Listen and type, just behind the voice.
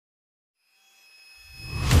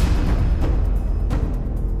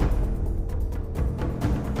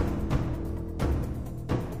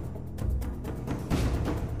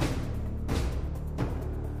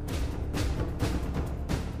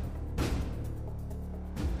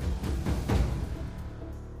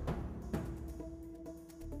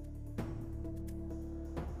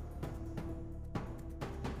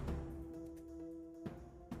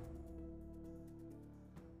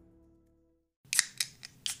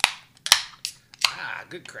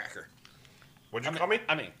good cracker. What'd you call me?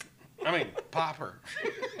 I mean, Popper.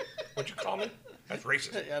 What'd you call me? That's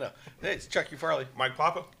racist. Yeah, I know. Hey, it's Chucky Farley. Mike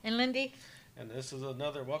Papa? And Lindy? And this is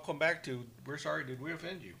another welcome back to We're Sorry, Did We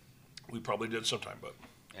Offend You? We probably did sometime, but...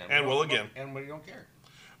 we And don't- will again. And we don't care.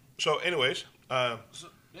 So, anyways, Yeah.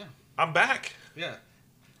 I'm back. Yeah.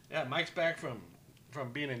 Yeah, Mike's back from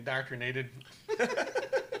being indoctrinated.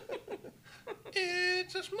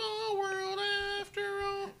 It's a small world after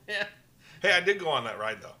all. Yeah. Hey, I did go on that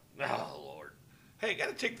ride, though. Oh, Lord. Hey,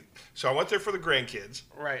 gotta take the... So I went there for the grandkids.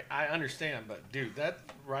 Right, I understand, but dude, that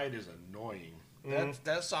ride is annoying.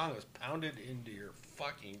 That song is pounded into your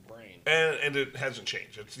fucking brain. And it hasn't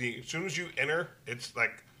changed. It's as soon as you enter, it's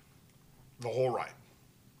like the whole ride.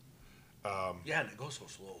 Yeah, and it goes so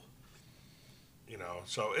slow.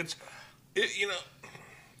 So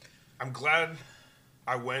I'm glad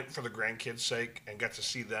I went for the grandkids' sake and got to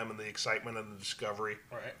see them and the excitement and the discovery.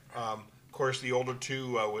 Right. Of course, the older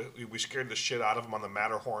two, we scared the shit out of them on the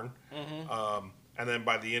Matterhorn. Mm-hmm. And then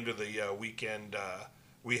by the end of the weekend,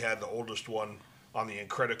 we had the oldest one on the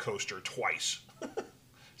Incredicoaster twice.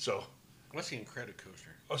 So, What's the Incredicoaster?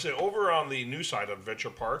 I'll say over on the new side of Adventure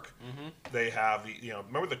Park, they have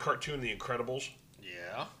remember the cartoon The Incredibles,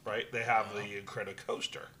 Yeah. right? They have the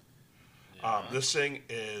Incredicoaster. Yeah. This thing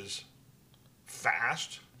is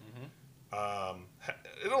fast.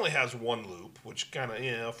 It only has one loop, which kind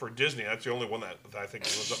of for Disney, that's the only one that I think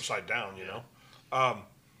was upside down.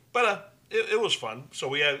 But it was fun. So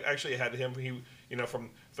we actually had him. From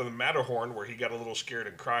the Matterhorn where he got a little scared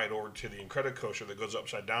and cried over to the Incredicoaster that goes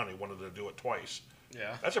upside down. He wanted to do it twice.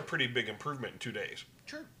 Yeah. That's a pretty big improvement in 2 days.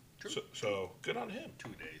 True. So good on him. 2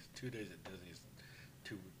 days. 2 days at Disney is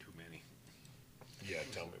too many. Yeah,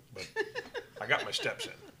 tell me. But I got my steps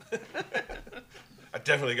in. I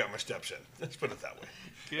definitely got my steps in. Let's put it that way.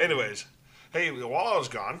 Good. Anyways, hey, while I was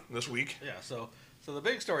gone this week, Yeah. So the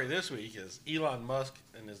big story this week is Elon Musk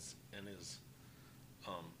and his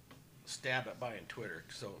stab at buying Twitter.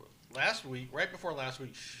 So last week, right before last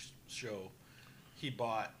week's show, he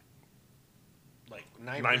bought like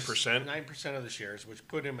 9%. 9% of the shares, which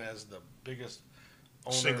put him as the biggest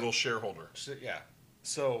owner. single shareholder. Yeah.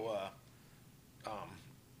 So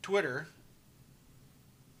Twitter,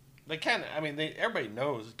 they kind of, everybody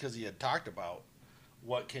knows because he had talked about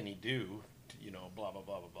what can he do, blah, blah,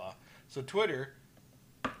 blah, blah, blah. So Twitter,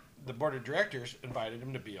 the board of directors invited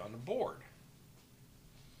him to be on the board.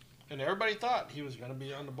 And everybody thought he was going to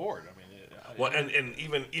be on the board. Well, and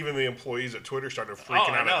even the employees at Twitter started freaking out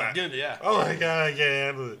at at that. Dude, yeah. Oh my god, I can't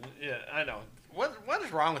handle it. Yeah, I know. What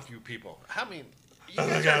is wrong with you people? You Oh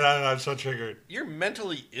my guys god, I'm so triggered. you're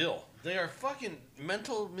mentally ill. They are fucking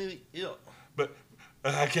mentally ill. But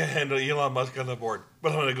I can't handle Elon Musk on the board.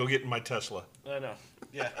 But I'm gonna go get in my Tesla. I know.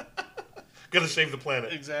 Yeah. Gotta save the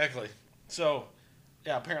planet. Exactly. So,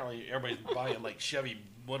 yeah, apparently everybody's buying like Chevy,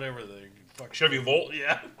 whatever the fuck. Chevy Volt,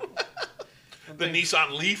 Yeah. the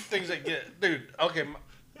Nissan Leaf. Things that dude. Okay.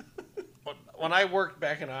 When I worked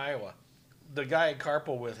back in Iowa, the guy I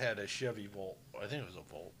carpool with had a Chevy Volt. I think it was a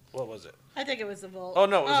Volt. What was it? I think it was a Volt. Oh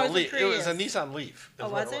no, it was a a Leaf. It was a Prius. Nissan Leaf. is Oh,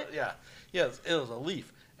 what was it? Yeah. Yes, it was a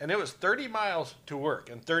Leaf, and it was 30 miles to work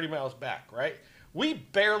and 30 miles back. Right. We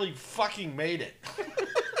barely fucking made it.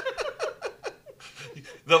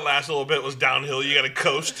 The last little bit was downhill. You gotta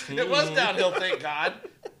coast. It was downhill, thank God.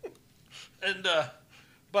 And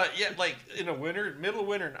but yeah, like in a middle of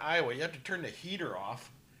winter in Iowa, you have to turn the heater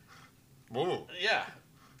off. Ooh. Yeah.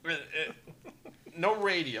 No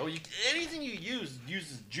radio. Anything you use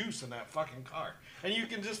uses juice in that fucking car, and you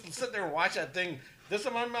can just sit there and watch that thing. This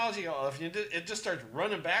amount of miles you go off, it just starts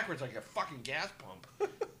running backwards like a fucking gas pump.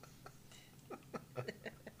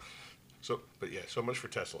 So much for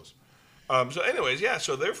Teslas. So anyways, yeah.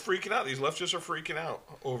 So they're freaking out. These leftists are freaking out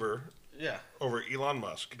over Yeah, Elon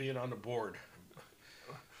Musk. being on the board.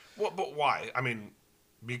 Well, but why?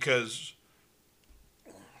 Because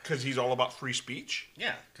he's all about free speech.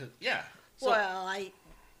 Yeah, yeah. So, Well,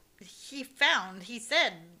 he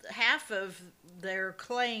said half of their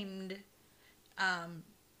claimed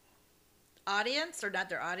audience, or not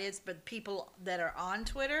their audience, but people that are on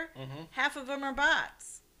Twitter, half of them are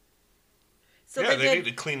bots. So yeah, they need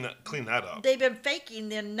to clean that up. They've been faking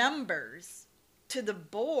their numbers to the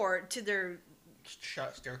board, to their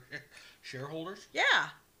shareholders. Yeah,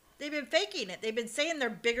 they've been faking it. They've been saying they're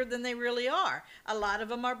bigger than they really are. A lot of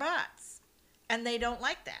them are bots, and they don't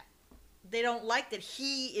like that. They don't like that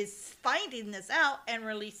he is finding this out and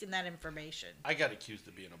releasing that information. I got accused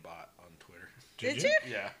of being a bot on Twitter. Did you?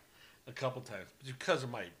 Yeah, a couple times because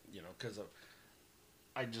of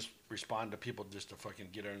I just respond to people just to fucking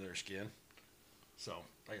get under their skin. So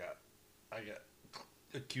I got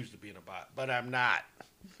accused of being a bot, but I'm not.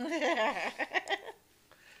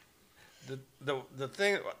 The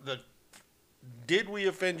thing, did we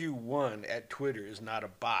offend you? One at Twitter is not a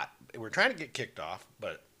bot. We're trying to get kicked off,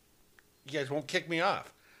 but you guys won't kick me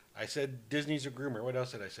off. I said Disney's a groomer. What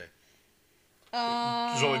else did I say?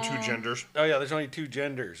 There's only two genders. Oh yeah, there's only two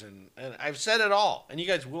genders, and I've said it all, and you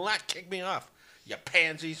guys will not kick me off. You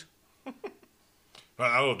pansies.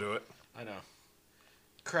 That'll do it. I know.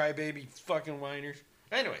 Crybaby fucking whiners.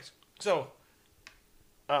 Anyways, so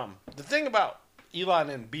the thing about Elon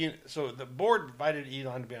and being so the board invited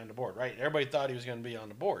Elon to be on the board, right? Everybody thought he was going to be on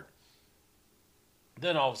the board.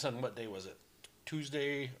 Then all of a sudden, what day was it?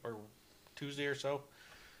 Tuesday or so.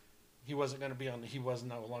 He wasn't going to be on. He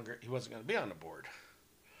wasn't going to be on the board.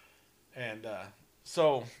 And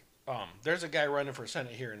so there's a guy running for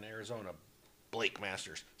Senate here in Arizona, Blake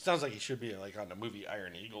Masters. Sounds like he should be like on the movie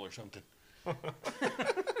Iron Eagle or something.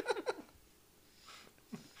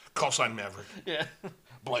 Call sign Maverick. Yeah.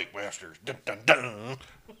 Blake Masters. Dun, dun, dun.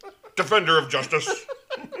 Defender of justice.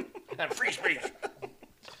 And free speech.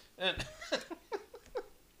 And,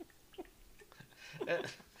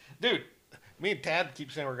 dude, me and Tad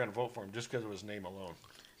keep saying we're going to vote for him just because of his name alone.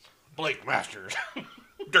 Blake Masters.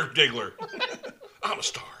 Dirk Diggler. I'm a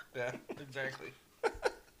star. Yeah, exactly.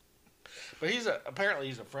 But apparently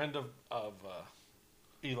he's a friend of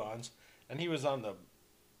Elon's, and he was on the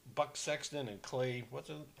Buck Sexton and Clay.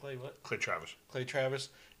 Clay Travis. Clay Travis.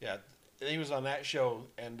 Yeah, he was on that show,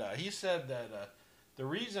 and he said that the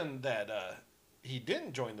reason that he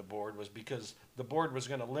didn't join the board was because the board was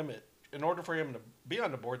going to limit. In order for him to be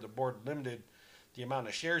on the board limited the amount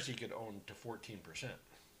of shares he could own to 14%.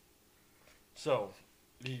 So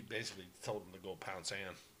he basically told him to go pound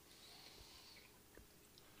sand.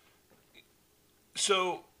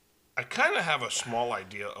 So I kind of have a small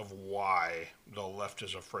idea of why the left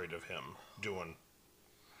is afraid of him doing.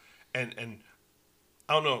 And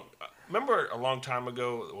I don't know. Remember a long time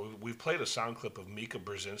ago, we played a sound clip of Mika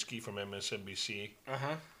Brzezinski from MSNBC.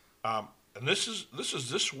 Uh-huh. And this is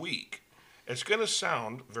this week. It's going to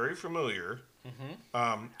sound very familiar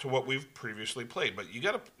to what we've previously played, but you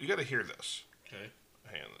gotta hear this. Okay.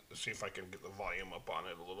 Hang on, let's see if I can get the volume up on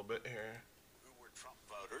it a little bit here. Who were Trump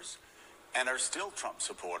voters and are still Trump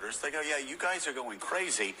supporters. They go, yeah, you guys are going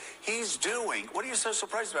crazy. He's doing, what are you so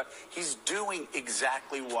surprised about? He's doing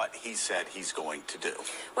exactly what he said he's going to do.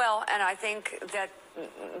 Well, and I think that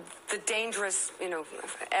the dangerous,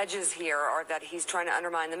 edges here are that he's trying to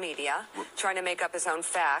undermine the media, trying to make up his own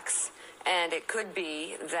facts. And it could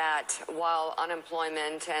be that while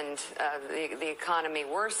unemployment and the economy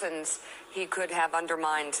worsens, he could have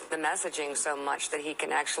undermined the messaging so much that he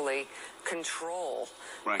can actually control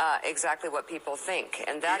exactly what people think.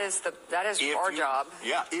 And that is our job.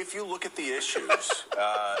 Yeah, if you look at the issues,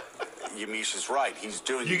 Yamisha's right. He's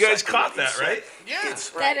doing. You exactly guys caught what he that, said. right? Yeah.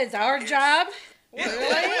 That is our job. Wait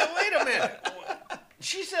a minute.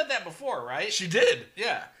 She said that before, right? She did.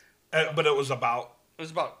 Yeah. But it was about. It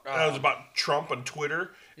was about. It was about Trump and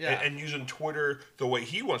Twitter, Yeah. and using Twitter the way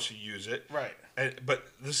he wants to use it. Right. But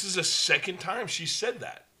this is the second time she said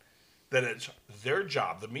that it's their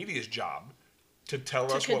job, the media's job, to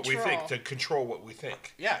tell us what we think, to control what we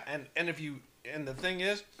think. Yeah, and the thing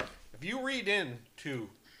is, if you read into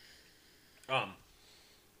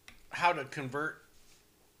how to convert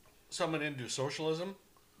someone into socialism,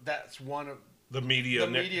 that's one of The media. the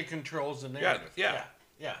media controls the narrative. Yeah.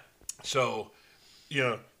 So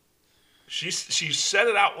she said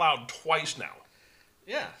it out loud twice now,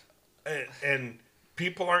 yeah. and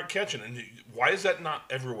people aren't catching it. And why is that not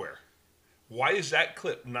everywhere? Why is that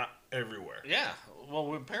clip not everywhere? Yeah.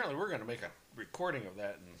 Well, apparently we're going to make a recording of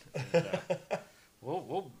that, and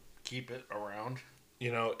we'll keep it around.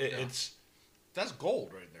 It's That's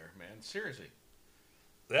gold right there, man. Seriously.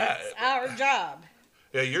 yeah, It's our job.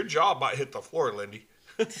 yeah. Your jaw might hit the floor, Lindy.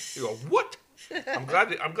 You go, what? I'm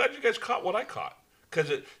glad you guys caught what I caught,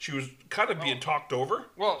 because she was kind of being talked over.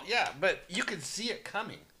 Well, yeah, but you could see it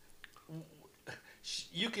coming.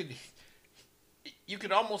 You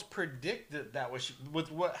could almost predict that was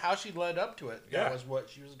how she led up to it. Yeah. That was what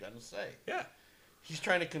she was going to say. Yeah, He's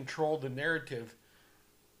trying to control the narrative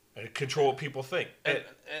and control what people think.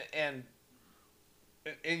 and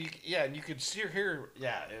you could see here.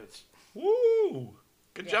 Yeah, it's Woo!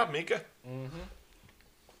 Good job, Mika. Mm-hmm.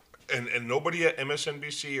 And nobody at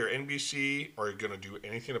MSNBC or NBC are going to do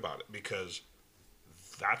anything about it, because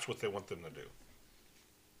that's what they want them to do.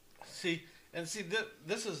 see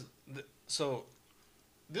this is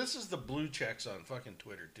the blue checks on fucking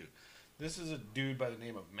Twitter too. This is a dude by the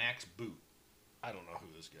name of Max Boot. I don't know who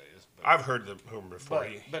this guy is. But I've heard him before.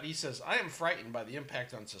 But he says, I am frightened by the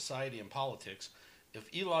impact on society and politics if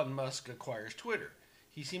Elon Musk acquires Twitter.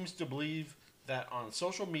 He seems to believe that on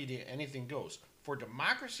social media anything goes. For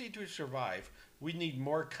democracy to survive, we need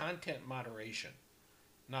more content moderation,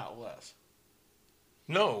 not less.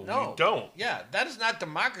 No, we don't. Yeah, that is not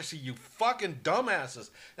democracy, you fucking dumbasses.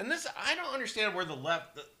 And this, I don't understand where the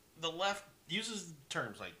left uses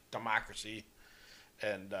terms like democracy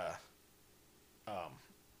and,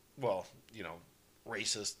 well, you know,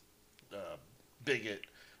 racist, bigot,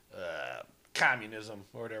 communism,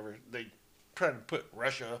 or whatever. They try to put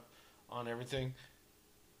Russia on everything.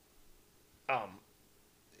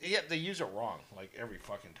 Yet they use it wrong, like every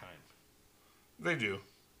fucking time. They do.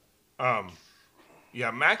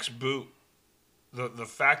 Yeah, Max Boot, the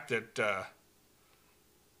fact that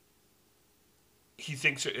he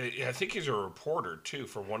thinks, I think he's a reporter too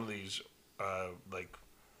for one of these, like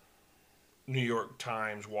New York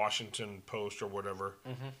Times, Washington Post, or whatever.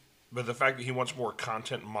 Mm-hmm. But the fact that he wants more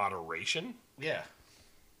content moderation. Yeah.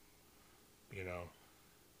 You know.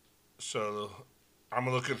 So I'm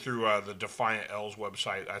looking through the Defiant L's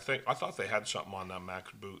website. I thought they had something on that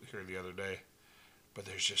Max Boot here the other day, but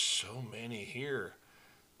there's just so many here.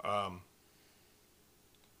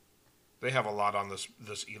 They have a lot on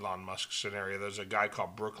this Elon Musk scenario. There's a guy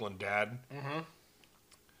called Brooklyn Dad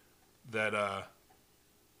that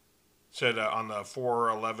said on the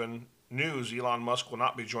 411 news, Elon Musk will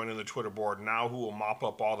not be joining the Twitter board. Now who will mop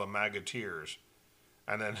up all the MAGA tears?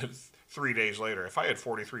 And then 3 days later, if I had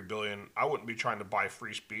 $43 billion, I wouldn't be trying to buy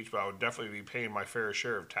free speech, but I would definitely be paying my fair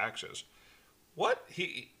share of taxes. What?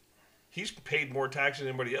 He's paid more taxes than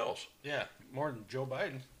anybody else. Yeah, more than Joe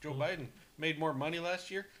Biden. Joe Biden made more money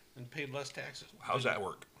last year and paid less taxes. How's that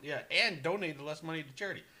work? Yeah, and donated less money to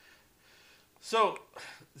charity. So,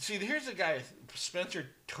 see, here's a guy, Spencer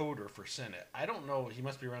Toder for Senate. I don't know, he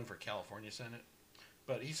must be running for California Senate.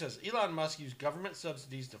 But he says, Elon Musk used government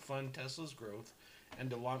subsidies to fund Tesla's growth and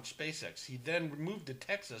to launch SpaceX. He then moved to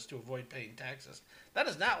Texas to avoid paying taxes. That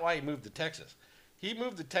is not why he moved to Texas. He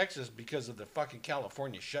moved to Texas because of the fucking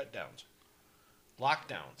California shutdowns,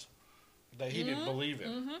 lockdowns that he didn't believe in.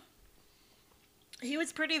 Mm-hmm. He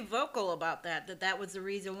was pretty vocal about that was the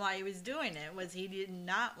reason why he was doing it, was he did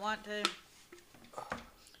not want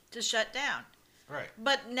to shut down. Right.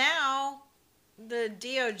 But now the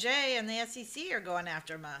DOJ and the SEC are going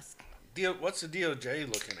after Musk. What's the DOJ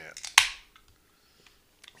looking at?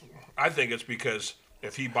 I think it's because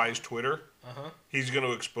if he buys Twitter, he's going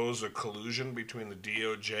to expose the collusion between the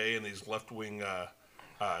DOJ and these left-wing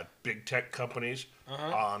big tech companies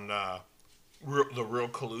on the real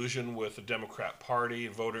collusion with the Democrat Party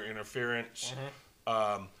and voter interference,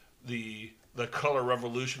 the color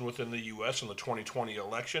revolution within the U.S. in the 2020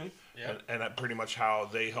 election, and that pretty much how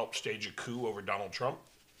they helped stage a coup over Donald Trump.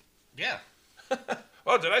 Yeah.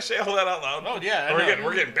 Oh, did I say all that out loud? Oh, yeah.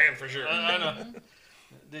 We're getting banned for sure. I know.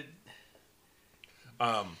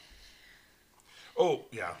 Oh,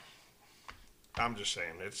 yeah. I'm just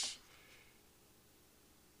saying, it's...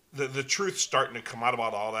 The truth's starting to come out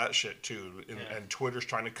about all that shit, too. And Twitter's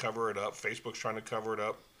trying to cover it up. Facebook's trying to cover it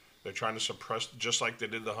up. They're trying to suppress, just like they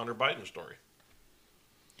did the Hunter Biden story.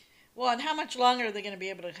 Well, and how much longer are they going to be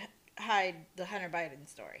able to hide the Hunter Biden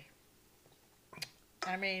story?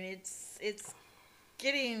 I mean, it's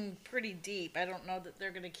getting pretty deep. I don't know that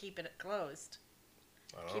they're going to keep it closed.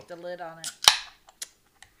 Keep the lid on it.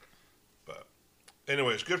 But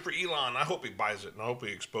anyways, good for Elon. I hope he buys it, and I hope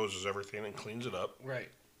he exposes everything and cleans it up. Right.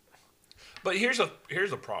 But here's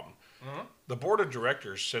the problem. The board of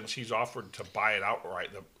directors, since he's offered to buy it outright,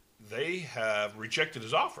 they have rejected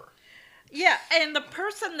his offer. Yeah, and the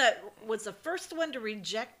person that was the first one to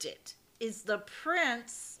reject it is the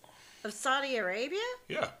Prince of Saudi Arabia.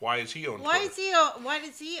 Yeah, why is he own? Why does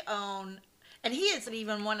he own? And he isn't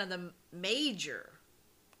even one of the major.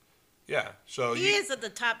 Yeah, so he is at the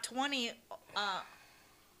top 20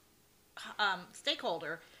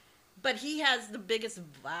 stakeholder, but he has the biggest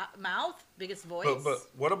mouth, biggest voice. But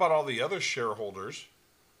what about all the other shareholders,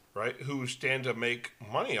 right? Who stand to make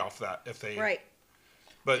money off that if they right.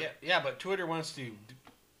 But but Twitter wants to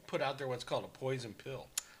put out there what's called a poison pill,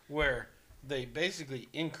 where they basically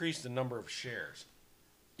increase the number of shares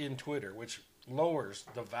in Twitter, which lowers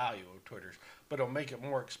the value of Twitter's, but it'll make it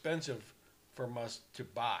more expensive for Musk to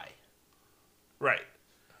buy. Right.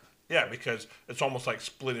 Yeah, because it's almost like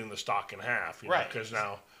splitting the stock in half. Right. Because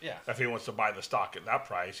now, if he wants to buy the stock at that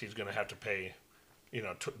price, he's going to have to pay,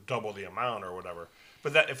 double the amount or whatever.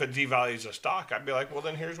 But that if it devalues the stock, I'd be like, well,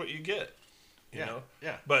 then here's what you get. You know?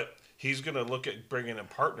 Yeah. But he's going to look at bringing in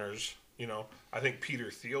partners. I think Peter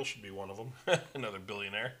Thiel should be one of them. Another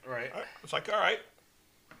billionaire. Right. It's like, all right.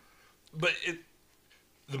 But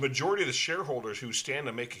the majority of the shareholders who stand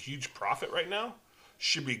to make a huge profit right now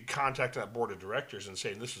should be contacting that board of directors and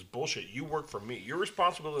saying, "This is bullshit. You work for me. Your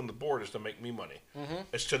responsibility in the board is to make me money.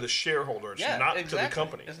 It's to the shareholder. It's not to the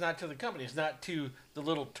company It's not to the company. It's not to the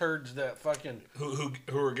little turds that fucking who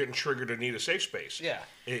are getting triggered and need a safe space." yeah.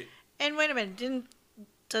 And wait a minute,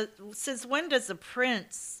 since when does the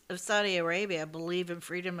Prince of Saudi Arabia believe in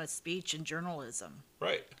freedom of speech and journalism?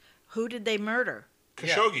 Right. Who did they murder?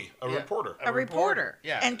 Khashoggi, a Yeah. reporter. A reporter.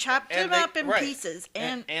 Yeah. And chopped him they- up in right. pieces.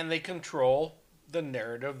 And they control the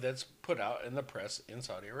narrative that's put out in the press in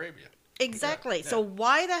Saudi Arabia. exactly. Yeah. So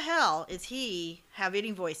why the hell is he have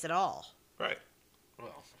any voice at all? Right.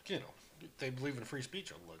 Well, they believe in free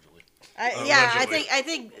speech allegedly. Yeah, Allegedly. I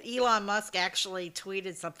think Elon Musk actually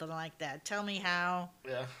tweeted something like that. Tell me how.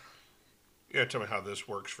 Yeah. You gotta tell me how this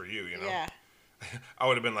works for you, you know? Yeah. I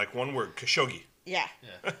would have been like, one word, Khashoggi. Yeah.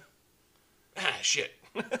 Yeah. Ah, shit.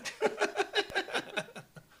 Damn it,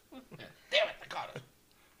 I caught it.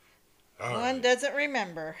 All One right. doesn't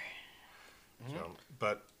remember. So,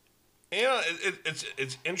 but, you know,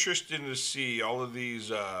 it's interesting to see all of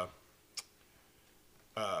these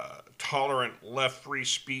tolerant left free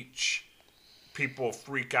speech people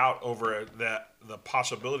freak out over the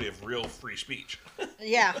possibility of real free speech.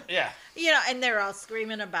 Yeah. Yeah. And they're all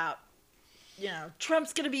screaming about,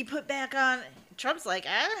 Trump's going to be put back on. Trump's like,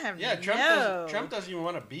 I have Yeah, Trump doesn't even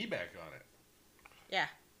want to be back on it. Yeah.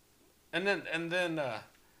 And then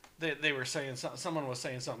they were saying someone was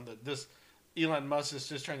saying something that this Elon Musk is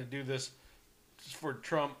just trying to do this for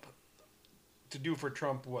Trump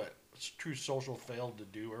what True Social failed to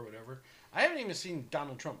do or whatever. I haven't even seen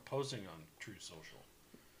Donald Trump posting on True Social.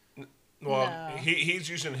 Well, No. he's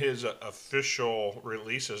using his official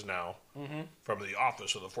releases now from the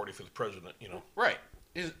office of the 45th president, you know. Right.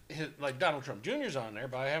 His like Donald Trump Jr.'s on there,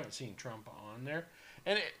 but I haven't seen Trump on there.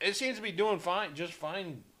 And it seems to be doing fine, just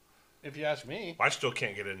fine, if you ask me. I still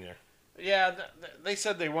can't get in there. Yeah, they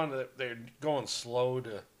said they're going slow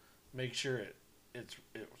to make sure it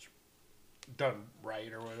was done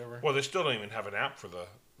right or whatever. Well, they still don't even have an app for the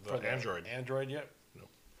For the Android. Android yet? No.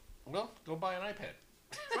 Well, go buy an iPad.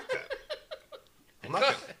 Fuck that. I'm Go not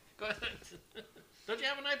ahead. gonna, Go ahead. Don't you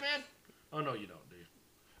have an iPad? Oh no, you don't, do you?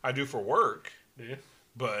 I do for work, Do you?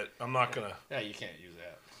 but I'm not gonna. Yeah, you can't use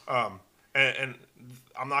that. And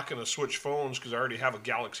I'm not gonna switch phones because I already have a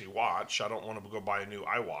Galaxy Watch. I don't want to go buy a new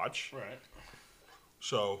iWatch. Right.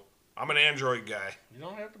 So I'm an Android guy. You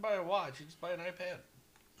don't have to buy a watch. You just buy an iPad.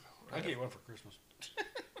 I'll get you one for Christmas.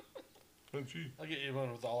 Oh, gee. I'll get you one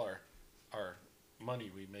with all our money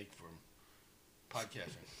we make from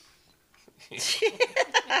podcasting.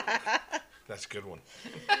 That's a good one.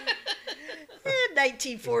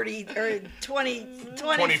 1940 or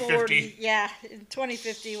 2040. Yeah, in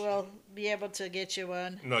 2050 we'll be able to get you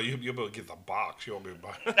one. No, you'll be able to get the box. You won't be able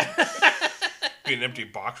to buy be an empty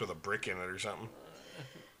box with a brick in it or something.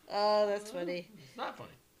 Oh, that's funny. It's not funny.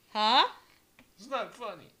 Huh? It's not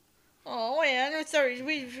funny. Oh, man. I'm sorry.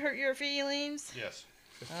 We've hurt your feelings. Yes.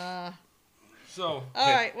 Uh, So,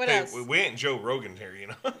 all right. What else? We ain't Joe Rogan here, you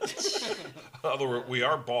know. Although we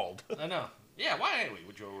are bald. I know. Yeah, why ain't we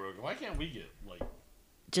with Joe Rogan? Why can't we get, like...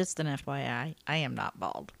 Just an FYI, I am not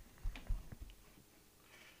bald.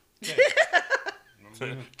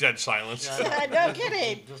 Okay. Dead silence. Yeah, I No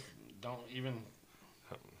kidding. Just don't even...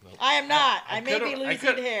 I am not. I may be coulda- losing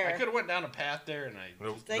coulda- hair. I could have went down a path there and I...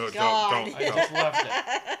 No, Thank no, God. Don't, I don't, just left it.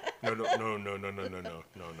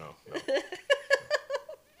 no.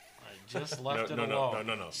 I just left it No.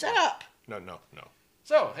 alone. Shut up. No.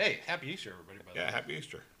 So, hey, happy Easter, everybody. By the Yeah, way. happy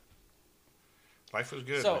Easter. Life was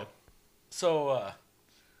good, So,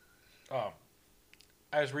 man.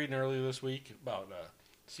 I was reading earlier this week about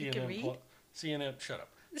You can read? CNN. Shut up.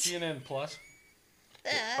 CNN Plus,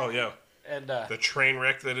 Oh, yeah. and The train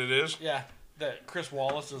wreck that it is. yeah, that Chris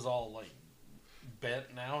Wallace is all like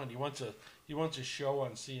bent now, and he wants a show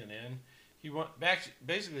on CNN. He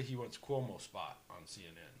basically he wants Cuomo spot on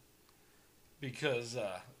CNN because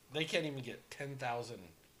they can't even get 10,000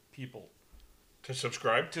 people To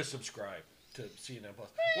subscribe? to subscribe to CNN Plus.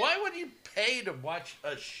 Why would you pay to watch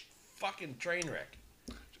a fucking train wreck?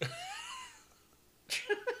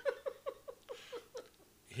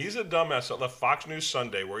 He's a dumbass that left Fox News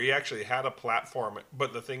Sunday where he actually had a platform.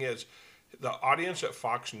 But the thing is, the audience at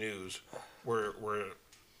Fox News were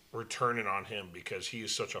turning on him because he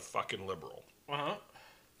is such a fucking liberal. Uh-huh.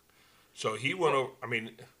 So he went over. I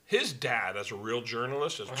mean, his dad, as a real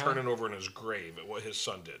journalist, is turning over in his grave at what his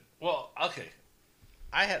son did. Well, okay.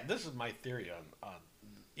 This is my theory on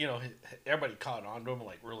everybody caught on to him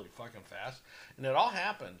like really fucking fast. And it all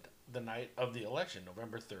happened the night of the election,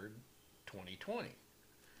 November 3rd, 2020.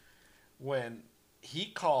 When he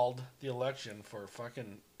called the election for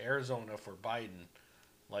fucking Arizona for Biden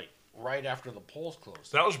like right after the polls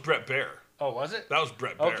closed. That was Brett Baer. Oh, was it? That was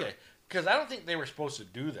Brett Baer. Okay, because I don't think they were supposed to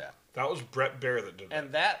do that. That was Brett Baer that did that.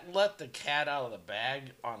 And that let the cat out of the bag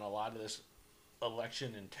on a lot of this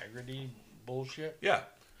election integrity bullshit. Yeah.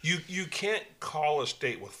 You can't call a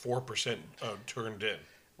state with 4% turned in.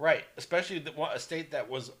 Right, especially a state that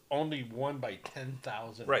was only won by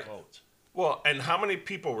 10,000 Right. votes. Well, and how many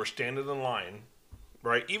people were standing in line,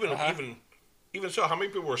 right? Even so, how many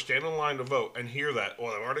people were standing in line to vote and hear that?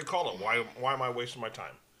 Well, I've already called it. Why am I wasting my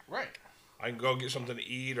time? Right, I can go get something to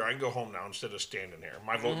eat, or I can go home now instead of standing here.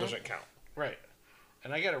 My vote doesn't count. right.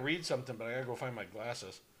 And I got to read something, but I got to go find my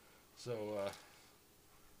glasses. So,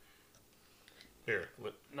 Here,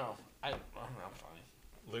 no, I'm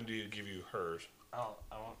fine. Lindy will give you hers.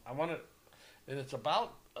 I want to, and it's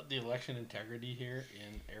about the election integrity here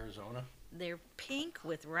in Arizona. They're pink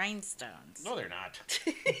with rhinestones. No, they're not.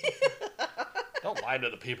 Don't lie to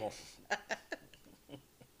the people.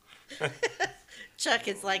 Chuck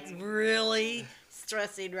is like really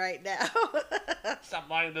stressing right now. Stop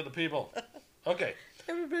lying to the people. Okay,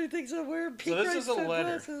 Everybody thinks I'm wearing pink so this is a rhinestone letter.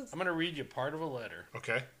 glasses. I'm going to read you part of a letter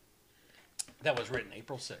Okay. that was written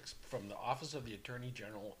April 6th from the Office of the Attorney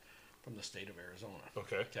General from the state of Arizona.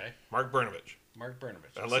 Okay. Okay, Mark Brnovich, Mark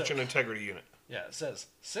Brnovich. It Election says- Integrity Unit. Yeah, it says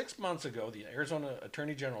 6 months ago, the Arizona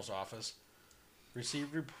Attorney General's office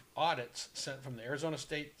received audits sent from the Arizona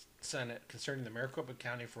State Senate concerning the Maricopa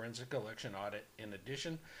County forensic election audit. In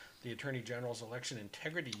addition, the Attorney General's Election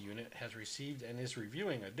Integrity Unit has received and is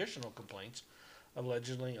reviewing additional complaints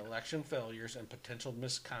alleging election failures and potential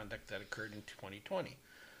misconduct that occurred in 2020.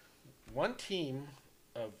 One team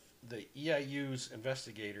of the EIU's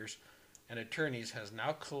investigators and attorneys has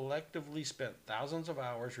now collectively spent thousands of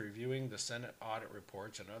hours reviewing the Senate audit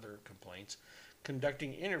reports and other complaints,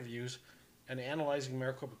 conducting interviews, and analyzing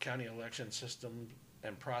Maricopa County election system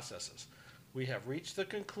and processes. We have reached the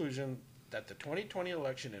conclusion that the 2020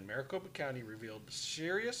 election in Maricopa County revealed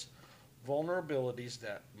serious vulnerabilities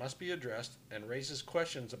that must be addressed and raises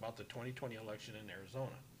questions about the 2020 election in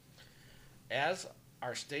Arizona. As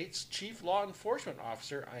our state's chief law enforcement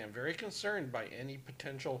officer, I am very concerned by any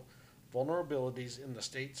potential vulnerabilities in the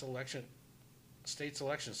state's election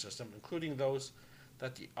system, including those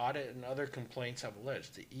that the audit and other complaints have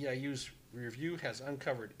alleged. The EIU's review has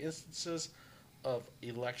uncovered instances of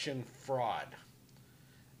election fraud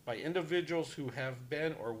by individuals who have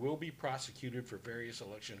been or will be prosecuted for various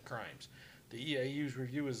election crimes. The EIU's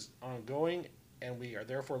review is ongoing, and we are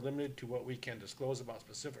therefore limited to what we can disclose about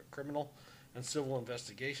specific criminal and civil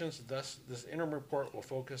investigations. Thus, this interim report will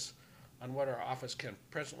focus on what our office can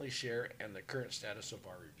presently share and the current status of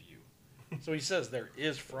our review. So he says there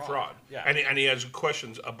is fraud. Yeah. And he has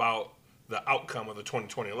questions about the outcome of the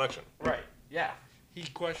 2020 election, Right. Yeah. He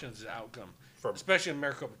questions the outcome, From- especially in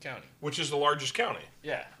Maricopa County. which is the largest county.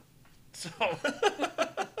 Yeah. So.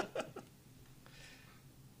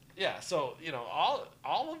 Yeah. So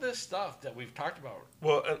all of this stuff that we've talked about.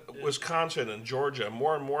 Well, Wisconsin and Georgia,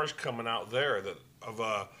 more and more is coming out there that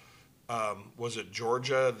was it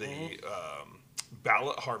Georgia, the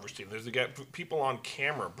ballot harvesting. There's people on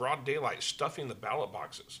camera, broad daylight, stuffing the ballot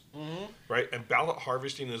boxes, right? And ballot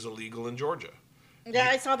harvesting is illegal in Georgia. Yeah,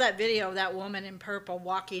 I saw that video of that woman in purple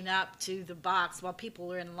walking up to the box while people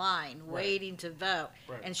were in line waiting to vote,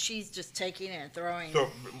 and she's just taking it and throwing. So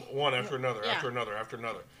one after another, Yeah. after another, after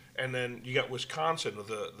another, and then you got Wisconsin with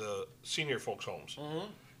the senior folks' homes.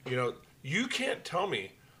 You can't tell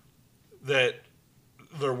me that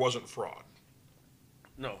there wasn't fraud.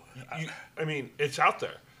 No. I mean, it's out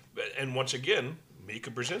there. And once again,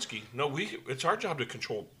 Mika Brzezinski, it's our job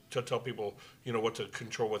to tell people, what to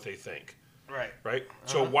control what they think. Right. Right?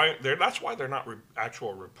 So that's why they're not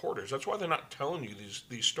actual reporters. That's why they're not telling you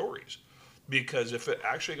these stories. Because if it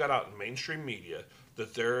actually got out in mainstream media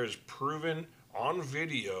that there is proven on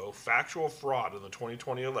video factual fraud in the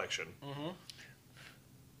 2020 election,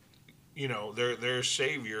 their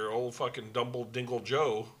savior, old fucking Dumble Dingle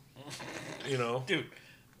Joe, Dude.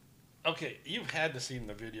 Okay, you've had to seen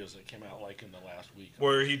the videos that came out like in the last week.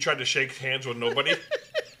 where he tried to shake hands with nobody,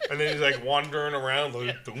 and then he's like wandering around,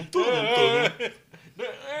 like, dun, dun, dun,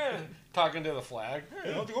 dun. Talking to the flag.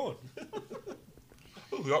 Hey, how's it going?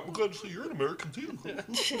 Oh, I'm glad to see you're an American too. Did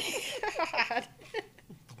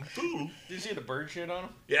you see the bird shit on him?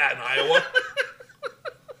 Yeah, in Iowa.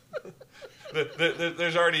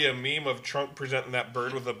 There's already a meme of Trump presenting that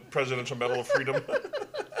bird with the Presidential Medal of Freedom.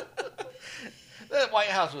 The White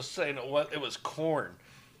House was saying it was corn.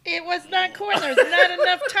 It was not corn. There's not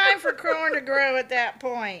enough time for corn to grow at that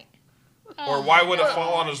point. Or why would it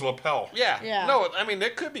fall on his lapel? Yeah. Yeah. No, I mean,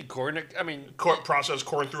 it could be corn. I mean, Processed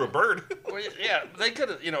corn through a bird. well, yeah, they could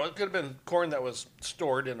have, it could have been corn that was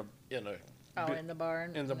stored in a in the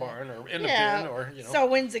barn. or in Yeah. a bin or, So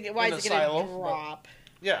when's it? Why in is a it going silo, to but- drop?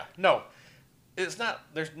 Yeah, no. It's not,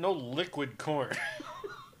 there's no liquid corn.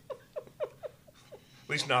 At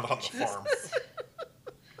least not on the farm.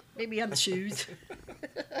 Maybe on the shoes.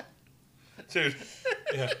 Dude,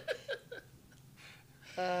 yeah,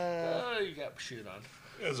 Oh, you got shit on.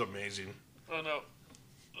 it was amazing. Oh, no.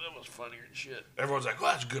 That was funnier than shit. Everyone's like,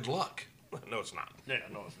 well, that's good luck. No, it's not. Yeah,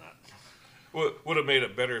 no, it's not. Would have made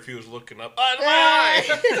it better if he was looking up. On my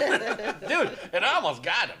eye! Dude, and I almost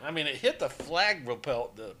got him. I mean, it hit the flag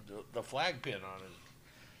repel, the flag pin on his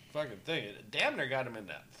fucking thing. It damn near got him in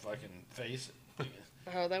that fucking face.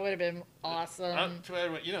 Oh, that would have been awesome.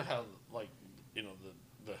 You know how, like,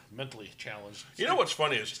 the mentally challenged. You know what's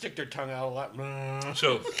funny is, Stick their tongue out a lot.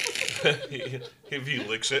 so if he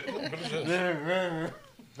licks it, what is this?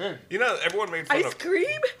 You know, everyone made fun Ice of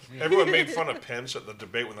cream? everyone made fun of Pence at the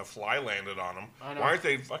debate when the fly landed on him. I know. Why aren't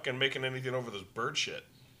they fucking making anything over this bird shit?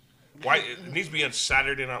 Why it needs to be on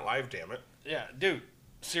Saturday Night Live? Damn it! Yeah, dude.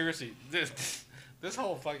 Seriously, this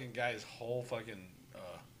whole fucking guy's whole fucking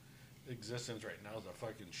existence right now is a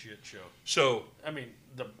fucking shit show. So I mean,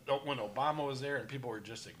 when Obama was there and people were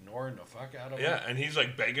just ignoring the fuck out of him. yeah, and he's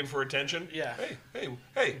like begging for attention. Yeah.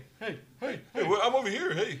 Hey, well, I'm over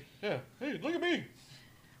here. Hey, Yeah. Hey, look at me.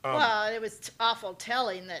 Well, it was awful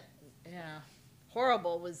telling that,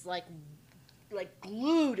 Horrible was like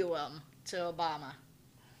glue to him, to Obama.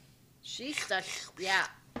 She stuck,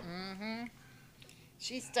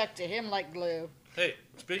 She stuck to him like glue. Hey,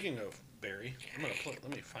 speaking of Barry, I'm gonna let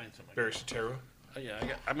me find something. Barry Soetoro. Oh, yeah,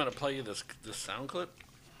 I'm gonna play you this sound clip.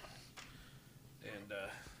 And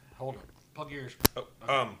hold on, plug your ears.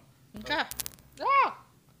 Oh, Okay. Oh,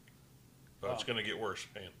 well, it's gonna get worse,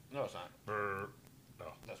 man. No, it's not. Brr.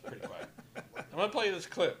 That's pretty quiet. I'm gonna play you this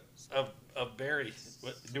clip of Barry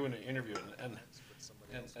doing an interview and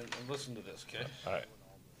listen to this, okay? All right.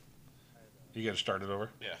 You got to start it over.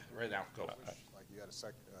 Yeah, right now, go. Like you had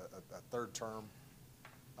a third term.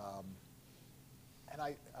 And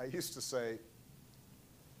I used to say,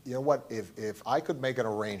 you know what, if I could make an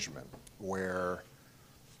arrangement where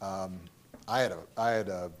I had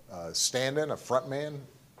a stand-in, a front man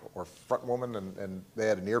or front woman, and they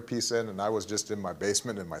had an earpiece in, and I was just in my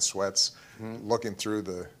basement in my sweats looking through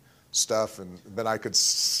the stuff, and then I could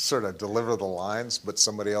sort of deliver the lines, but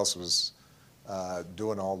somebody else was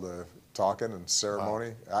doing all the talking and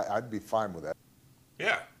ceremony. I'd be fine with that.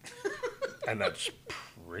 Yeah. And that's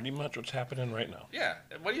pretty much what's happening right now. Yeah,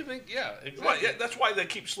 what do you think? Yeah, exactly. Well, yeah, that's why they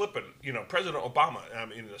keep slipping. You know, President Obama,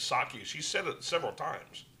 Psaki, she said it several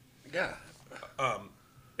times. Yeah.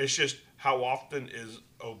 It's just how often is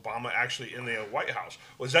Obama actually in the White House?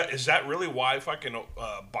 Is that really why fucking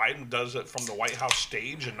Biden does it from the White House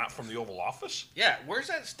stage and not from the Oval Office? Yeah, where's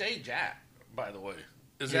that stage at, by the way?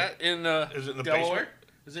 Is Yeah. that in Is it in the Delaware? basement?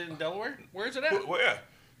 Is it in Delaware? Where is it at? Well, yeah.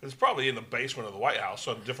 It's probably in the basement of the White House,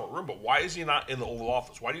 so in a different room. But why is he not in the Oval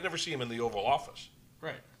Office? Why do you never see him in the Oval Office?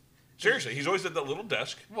 Right. Seriously, he's always at that little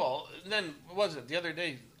desk. Well, then what was it the other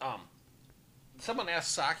day? Someone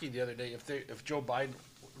asked Psaki the other day if Joe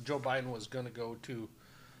Biden was going to go to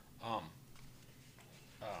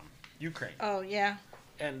Ukraine, oh yeah.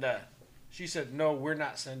 and she said, "No, we're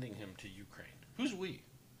not sending him to Ukraine." Who's we?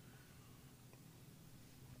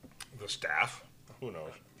 The staff. Who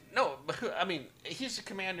knows? No, but, I mean, he's the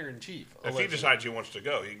commander in chief. If he allegedly. decides he wants to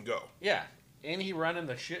go, he can go. Yeah, ain't he running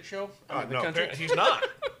the shit show? I mean, the No, country. he's not.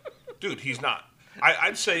 Dude, he's not.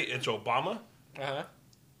 I'd say it's Obama Uh-huh.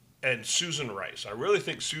 and Susan Rice. I really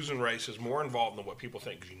think Susan Rice is more involved than what people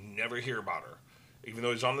think because you never hear about her. Even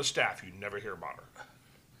though he's on the staff, you never hear about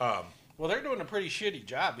her. Well, they're doing a pretty shitty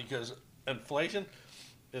job because inflation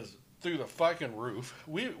is through the fucking roof.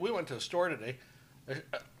 We went to a store today.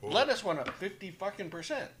 Lettuce went up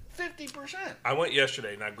 50%. 50%. I went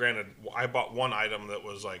yesterday. Now, granted, I bought one item that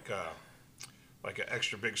was like an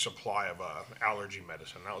extra big supply of allergy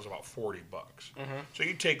medicine. That was about $40. So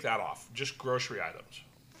you take that off, just grocery items.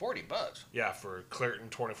 $40. Yeah, for Claritin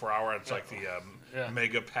 24-hour. It's like the Yeah.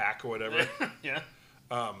 mega pack or whatever. Yeah.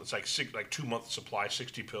 It's like 2 month supply,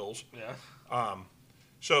 60 pills. Yeah.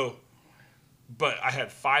 So, but I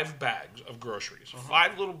had 5 bags of groceries,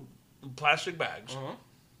 5 little plastic bags,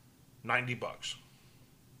 $90.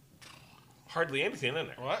 Hardly anything in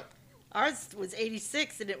there. What? Ours was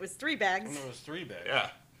 86 and it was 3 bags. And there was 3 bags. Yeah.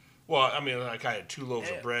 Well, I mean, like I had 2 loaves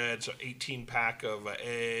Yeah. of bread, so 18 pack of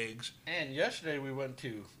eggs. And yesterday we went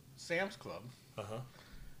to Sam's Club. Uh-huh.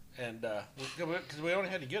 And because we only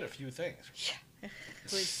had to get a few things.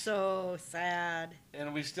 It was so sad.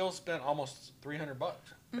 and we still spent almost $300.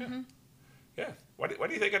 Yeah. Why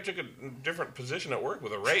do you think I took a different position at work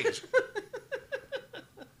with a raise?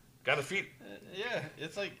 Got to feed Yeah,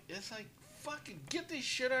 it's like fucking get this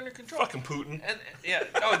shit under control. fucking Putin. And yeah,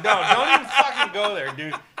 oh no, don't even fucking go there,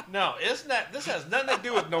 dude. No, it's not. This has nothing to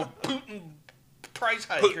do with no Putin price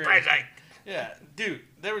hike. Putin price hike. Yeah, dude,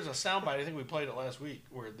 there was a soundbite. I think we played it last week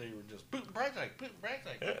where they were just Putin price hike, Putin price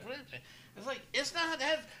hike. Yeah. Putin price hike. It's like it's not.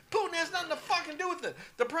 Putin has nothing to fucking do with it.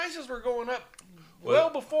 The prices were going up well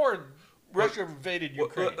before Russia invaded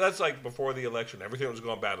Ukraine. Well, that's like before the election. Everything that was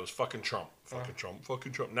going bad. It was fucking Trump. Fucking Trump.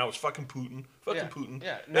 Fucking Trump. Now it's fucking Putin. Fucking yeah, Putin.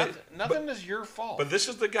 Yeah, But- nothing is your fault. But this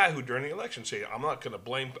is the guy who, during the election, said, "I'm not going to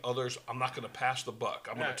blame others. I'm not going to pass the buck.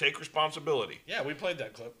 I'm going Right. to take responsibility." yeah, we played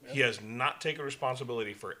that clip. Yeah. He has not taken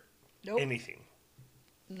responsibility for Nope. anything.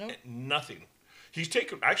 Nope. Nothing. He's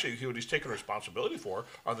taken what he's taken responsibility for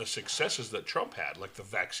are the successes that Trump had, like the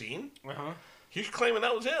vaccine. Uh-huh. He's claiming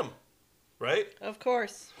that was him, right? Of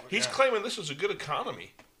course. He's Yeah. claiming this is a good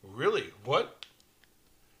economy. Really? What?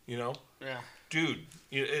 You know, Yeah. dude,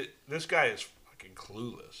 this guy is fucking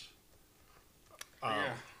clueless.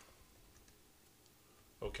 Yeah.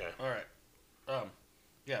 Okay. All right.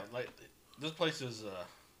 Yeah, like this place is.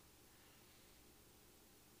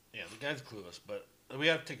 Yeah, the guy's clueless, but we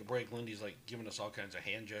have to take a break. Lindy's like giving us all kinds of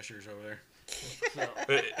hand gestures over there. So,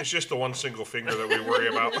 It's just the one single finger that we worry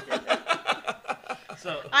about.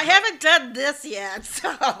 so I haven't done this yet,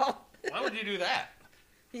 so why would you do that?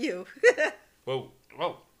 you. Whoa.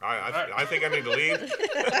 Whoa. I think I need to leave.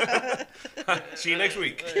 See you next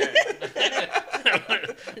week.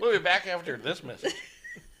 We'll be back after this message.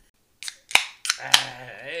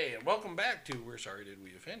 Hey, and welcome back to We're Sorry Did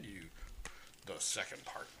We Offend You, the second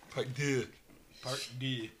part. Part two. Part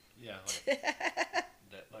D. Yeah, like that,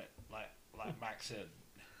 like Max said.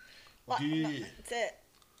 D That's it.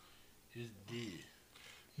 is D.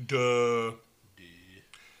 Duh. D.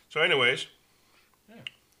 So, anyways,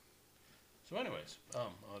 So, anyways,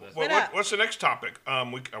 that's what's the next topic? Have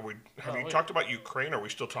you wait. talked about Ukraine? Or are we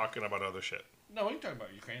still talking about other shit? no. We can talk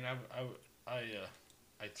about Ukraine. I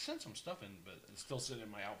sent some stuff in, but it's still sitting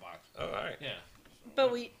in my outbox. Oh, all right. Yeah.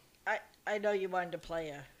 But I know you wanted to play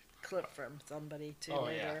a clip from somebody too Oh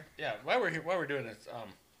later. yeah. While we're doing this,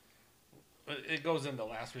 it goes into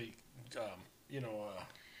last week.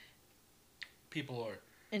 People are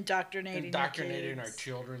Indoctrinating our kids.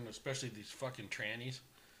 children, especially these fucking trannies,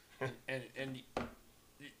 and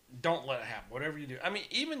don't let it happen. Whatever you do, I mean,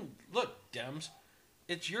 even look, Dems,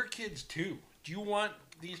 it's your kids too. Do you want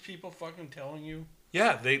these people fucking telling you?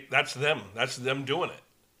 Yeah, that's them. That's them doing it.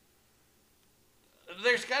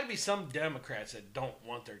 There's got to be some Democrats that don't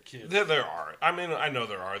want their kids. There are. I mean, I know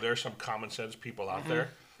there are. There are some common sense people out there.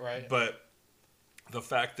 Right. But the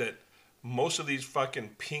fact that most of these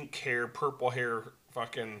fucking pink hair, purple hair,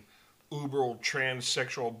 fucking uber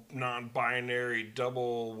transsexual, non-binary,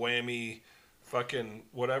 double whammy, fucking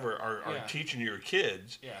whatever are Yeah. teaching your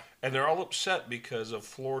kids. Yeah. And they're all upset because of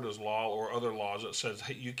Florida's law or other laws that says,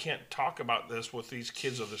 hey, you can't talk about this with these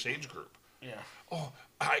kids of this age group. Yeah. Oh,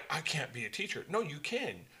 I can't be a teacher. No, you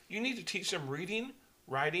can. You need to teach them reading,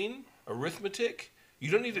 writing, arithmetic.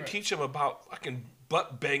 You don't need to teach them about fucking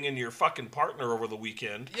butt banging your fucking partner over the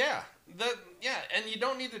weekend. Yeah, and you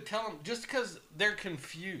don't need to tell them just because they're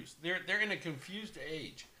confused. They're in a confused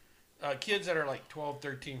age. Kids that are like 12,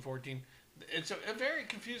 13, 14. It's a very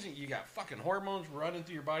confusing. You got fucking hormones running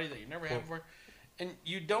through your body that you never had before, and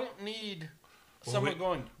you don't need someone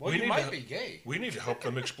going, "Well, you might be gay." We need to help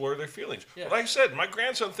them explore their feelings. Yeah. Like I said, my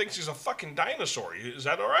grandson thinks he's a fucking dinosaur. Is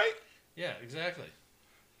that all right? Yeah, exactly.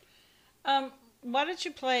 Why don't you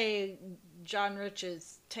play John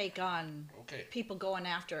Rich's take on Okay. people going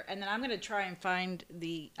after? And then I'm going to try and find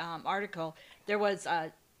the article. There was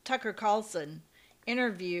Tucker Carlson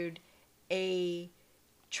interviewed a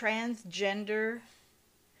transgender.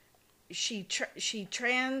 She's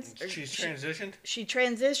transitioned. She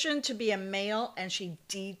transitioned to be a male, and she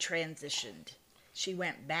detransitioned. She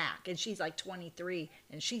went back, and she's like 23,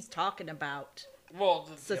 and she's talking about Well,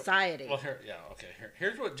 society. Well,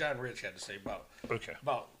 here's what John Rich had to say about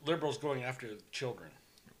liberals going after children.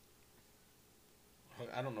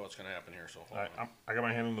 I don't know what's going to happen here, so hold on. I got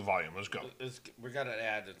my hand on the volume. Let's go. We got an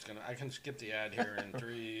ad that's gonna. I can skip the ad here in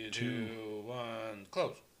 3, 2, 1,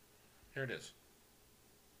 close. Here it is.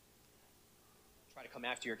 Try to come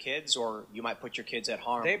after your kids, or you might put your kids at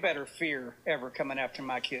harm. They better fear ever coming after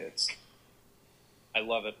my kids. I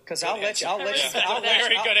love it. Because I'll let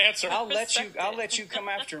you come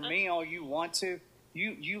after me all you want to.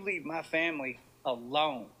 You leave my family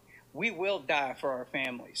alone. We will die for our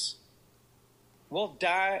families. We'll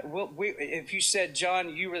die. If you said, John,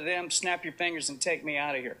 you were them, snap your fingers and take me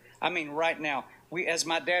out of here. I mean, right now. We, as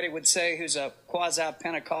my daddy would say, who's a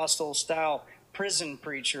quasi-Pentecostal style prison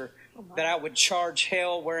preacher, that I would charge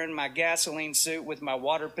hell wearing my gasoline suit with my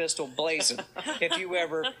water pistol blazing if you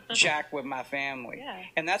ever jack with my family. Yeah.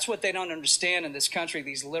 And that's what they don't understand in this country,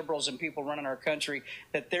 these liberals and people running our country,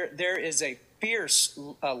 that there is a fierce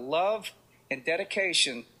love and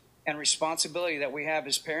dedication and responsibility that we have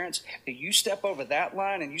as parents. That you step over that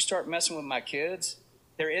line and you start messing with my kids,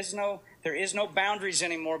 there is no boundaries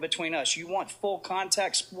anymore between us. You want full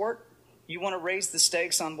contact sport? You want to raise the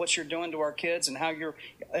stakes on what you're doing to our kids and how you're,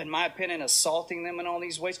 in my opinion, assaulting them in all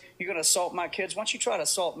these ways? You're going to assault my kids? Why don't you try to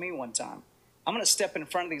assault me one time? I'm going to step in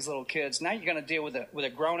front of these little kids. Now you're going to deal with a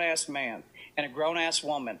grown-ass man and a grown-ass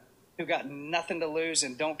woman who got nothing to lose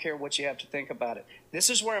and don't care what you have to think about it. This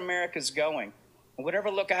is where America's going. And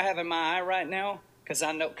whatever look I have in my eye right now, because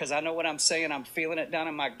I know what I'm saying, I'm feeling it down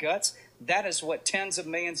in my guts, that is what tens of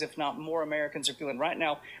millions, if not more, Americans are feeling right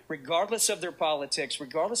now, regardless of their politics,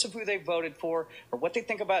 regardless of who they voted for or what they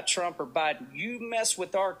think about Trump or Biden. You mess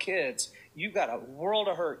with our kids, you got a world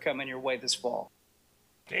of hurt coming your way this fall.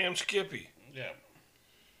 Damn Skippy. Yeah.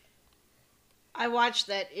 I watched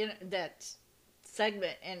that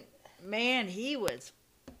segment, and man, he was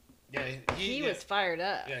he was fired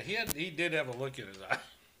up. Yeah, he did have a look in his eye.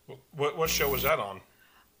 What show was that on?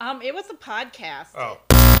 It was a podcast. Oh.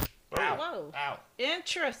 Whoa. Ow.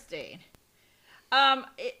 Interesting. I'm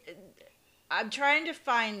trying to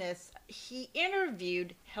find this. He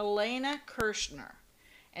interviewed Helena Kirshner,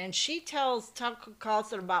 and she tells Tucker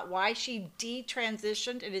Carlson about why she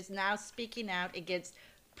detransitioned and is now speaking out against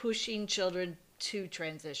pushing children to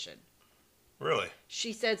transition. Really?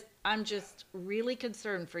 She says, I'm just really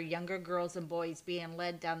concerned for younger girls and boys being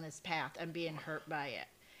led down this path and being hurt by it.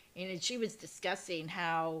 And she was discussing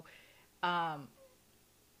how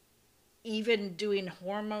even doing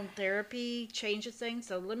hormone therapy changes things.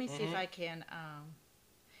 So let me see if I can.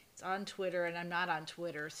 It's on Twitter, and I'm not on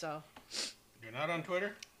Twitter, so. You're not on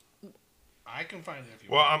Twitter? I can find it if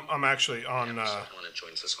you Well, want. I'm actually on. Helena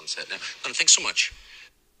joins us on set now. Thanks so much.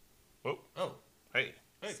 Oh, hey.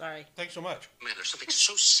 Sorry. Thanks so much. Man, there's something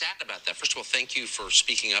so sad about that. First of all, thank you for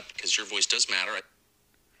speaking up because your voice does matter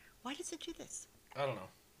Why does it do this? I don't know.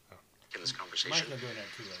 in this Mine's conversation. been doing that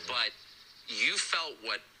too lately. But you felt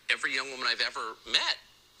what every young woman I've ever met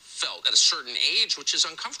felt at a certain age, which is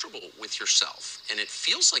uncomfortable with yourself. And it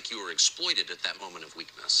feels like you were exploited at that moment of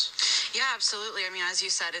weakness. Yeah, absolutely. I mean, as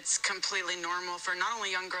you said, it's completely normal for not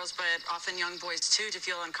only young girls, but often young boys too, to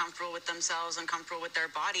feel uncomfortable with themselves, uncomfortable with their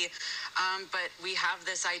body. But we have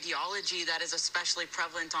this ideology that is especially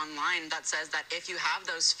prevalent online that says that if you have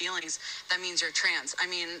those feelings, that means you're trans. I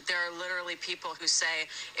mean, there are literally people who say,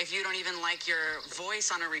 if you don't even like your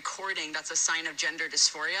voice on a recording, that's a sign of gender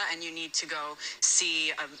dysphoria, and you need to go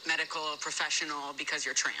see a medical professional because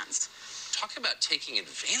you're trans. Talk about taking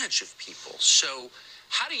advantage of people. So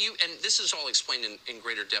how do you, and this is all explained in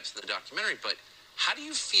greater depth in the documentary, but how do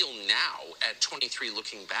you feel now at 23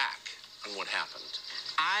 looking back on what happened?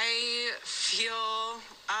 I feel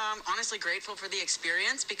honestly grateful for the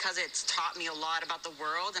experience because it's taught me a lot about the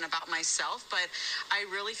world and about myself, but I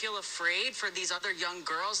really feel afraid for these other young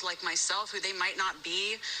girls like myself who they might not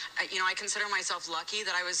be. I consider myself lucky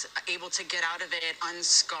that I was able to get out of it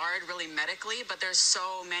unscarred really medically, but there's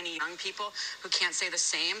so many young people who can't say the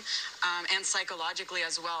same, and psychologically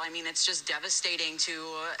as well. I mean, it's just devastating to,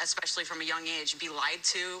 especially from a young age, be lied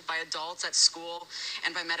to by adults at school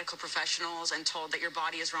and by medical professionals and told that your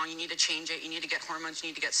body is wrong, you need to change it, you need to get hormones, you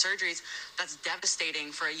need to get surgeries. That's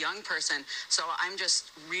devastating for a young person. So I'm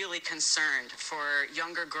just really concerned for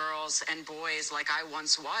younger girls and boys like I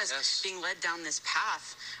once was, Yes. being led down this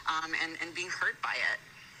path and being hurt by it.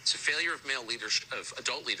 It's a failure of male leadership, of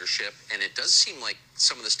adult leadership, and it does seem like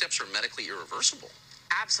some of the steps are medically irreversible.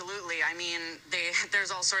 Absolutely. I mean,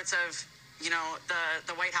 there's all sorts of,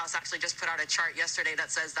 the White House actually just put out a chart yesterday that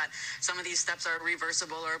says that some of these steps are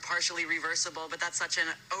reversible or partially reversible, but that's such an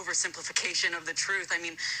oversimplification of the truth. I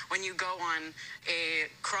mean, when you go on a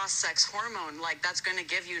cross-sex hormone, like that's going to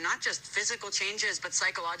give you not just physical changes, but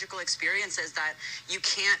psychological experiences that you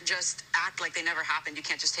can't just act like they never happened. You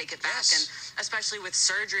can't just take it back. Yes. And especially with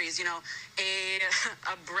surgeries,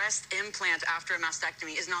 a breast implant after a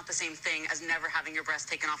mastectomy is not the same thing as never having your breast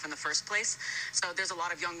taken off in the first place. So there's a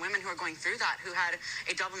lot of young women who are going through that, who had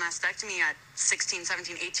a double mastectomy at 16,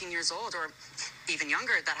 17, 18 years old, or even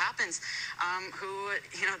younger, that happens, who,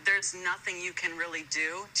 there's nothing you can really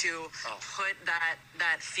do to put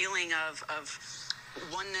that feeling of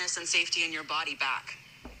oneness and safety in your body back.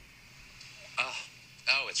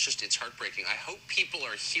 It's heartbreaking. I hope people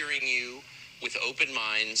are hearing you with open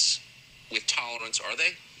minds, with tolerance, are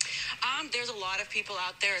they? There's a lot of people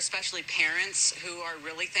out there, especially parents, who are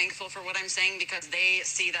really thankful for what I'm saying because they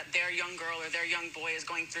see that their young girl or their young boy is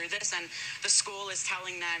going through this, and the school is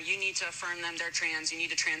telling them, you need to affirm them, they're trans, you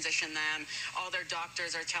need to transition them. All their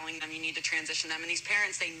doctors are telling them, you need to transition them. And these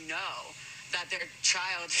parents, they know that their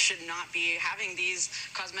child should not be having these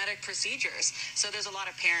cosmetic procedures. So there's a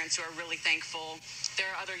lot of parents who are really thankful.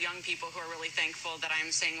 There are other young people who are really thankful that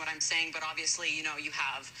I'm saying what I'm saying, but obviously, you know, you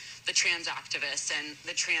have the trans activists and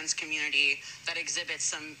the trans community that exhibits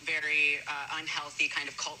some very unhealthy kind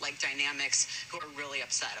of cult-like dynamics who are really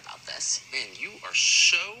upset about this. Man, you are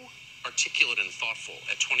so articulate and thoughtful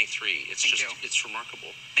at 23. It's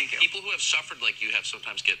remarkable. Thank you. People who have suffered like you have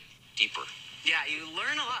sometimes get deeper. Yeah, you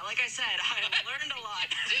learn a lot. Like I said, I learned a lot.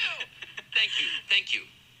 Thank you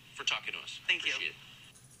for talking to us. Thank you. Appreciate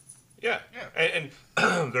it. Yeah.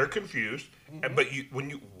 And they're confused. But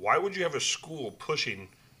why would you have a school pushing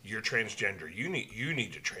you're transgender? You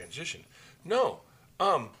need to transition. No.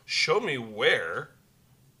 Show me where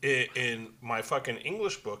in my fucking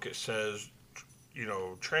English book it says, you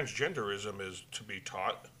know, transgenderism is to be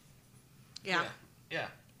taught. Yeah. Yeah.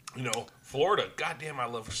 You know, Florida. Goddamn, I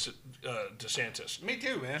love DeSantis. Me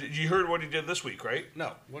too, man. You heard what he did this week, right?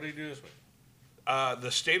 No. What did he do this week? The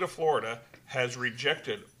state of Florida has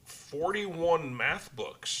rejected 41 math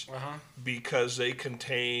books because they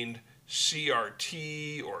contained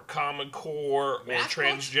CRT or Common Core or Math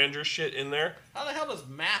transgender books? shit in there. How the hell does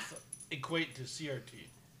math equate to CRT?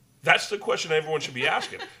 That's the question everyone should be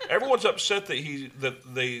asking. Everyone's upset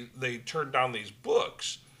that they turned down these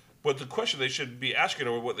books, but the question they should be asking,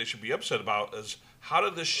 or what they should be upset about, is how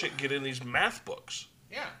did this shit get in these math books?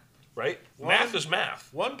 Yeah. Right? Math is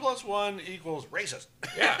math. 1 + 1 = racist.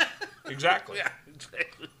 Yeah, exactly. Yeah,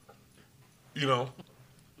 exactly. You know?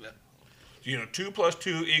 Yeah. You know, 2 +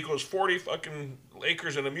 2 = 40 fucking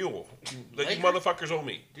acres and a mule. That you Lakers? motherfuckers owe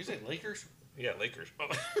me. Did you say Lakers? Yeah, Lakers.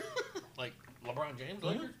 Like LeBron James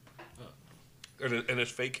Lakers? And his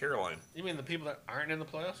fake hairline. You mean the people that aren't in the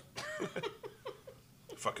playoffs?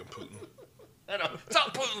 Fucking Putin. I know. It's all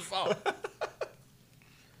Putin's fault.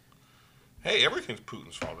 Hey, everything's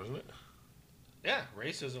Putin's fault, isn't it? Yeah,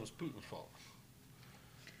 racism is Putin's fault.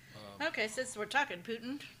 Okay, since we're talking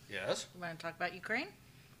Putin, Yes. you want to talk about Ukraine?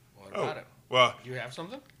 What about it? Well, You have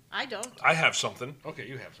something? I don't. I have something. Okay,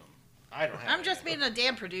 you have something. I don't have I'm just anything. being a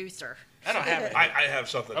damn producer. I don't have it. I have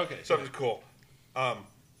something. Okay, Something's cool.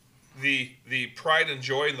 The pride and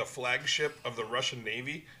joy in the flagship of the Russian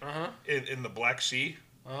Navy in the Black Sea.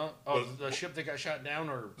 Oh, the ship that got shot down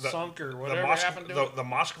or The- sunk or the whatever happened to it? The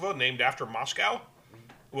Moskva, named after Moscow,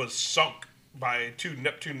 was sunk by 2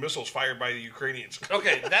 Neptune missiles fired by the Ukrainians.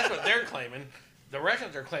 Okay, that's what they're claiming. The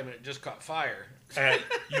Russians are claiming it just caught fire. And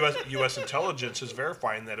U.S. intelligence is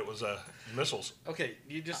verifying that it was missiles. Okay,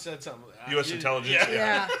 you just said something. U.S. intelligence.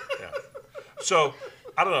 Yeah. Yeah. So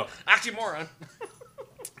I don't know. Oxymoron.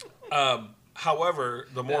 However,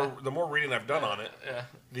 the more reading I've done on it,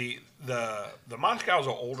 the Moscow's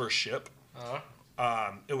an older ship.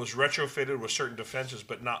 It was retrofitted with certain defenses,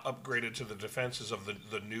 but not upgraded to the defenses of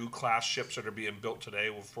the new class ships that are being built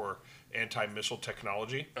today for anti-missile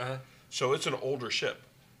technology. So it's an older ship.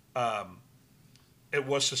 It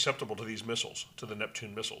was susceptible to these missiles, to the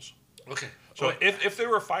Neptune missiles. Okay. So if they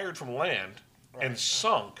were fired from land and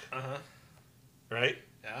sunk, right?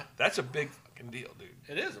 Yeah. That's a big fucking deal, dude.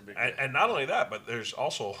 It is a big deal. And not only that, but there's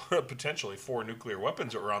also potentially 4 nuclear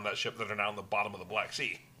weapons that were on that ship that are now in the bottom of the Black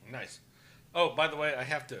Sea. Nice. Oh, by the way, I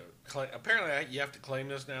have to claim. Apparently, you have to claim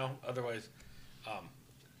this now. Otherwise,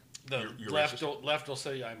 the You're left will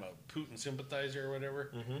say I'm a Putin sympathizer or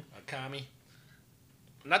whatever, a commie.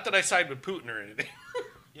 Not that I side with Putin or anything.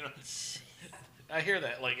 You know, I hear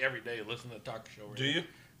that like every day. Listen to the talk show. Do you?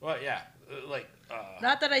 Well, yeah. Like.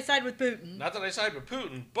 Not that I side with Putin. Not that I side with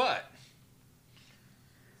Putin, but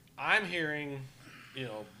I'm hearing, you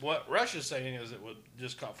know, what Russia's saying is it would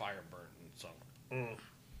just caught fire and burn somewhere.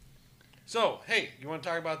 So, hey, you want to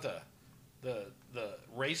talk about the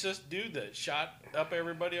racist dude that shot up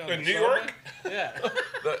everybody on In the New subway? York? Yeah.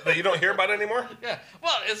 That you don't hear about anymore? Yeah.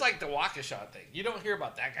 Well, it's like the Waukesha thing. You don't hear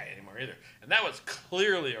about that guy anymore either. And that was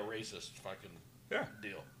clearly a racist fucking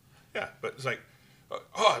deal. Yeah, but it's like,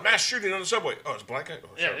 mass shooting on the subway. Oh, it's a black guy? Oh,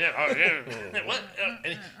 Yeah, sorry. yeah. Oh, yeah. What?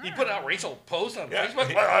 And he put out racial posts on Yeah,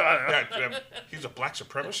 Facebook? he's a black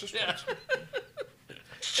supremacist? Yeah.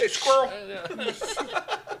 Hey, squirrel.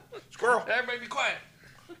 Squirrel. Everybody be quiet.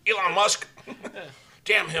 Elon Musk.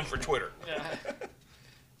 Damn him for Twitter. Yeah.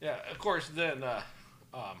 Yeah, of course, then,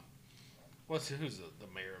 who's the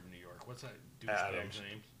mayor of New York? What's that douchebag's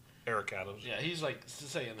name? Eric Adams. Yeah, he's like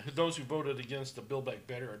saying those who voted against the Build Back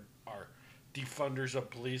Better are defunders of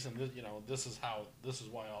police, and this is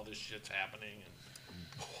why all this shit's happening.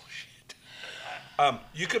 And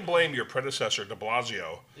you can blame your predecessor, De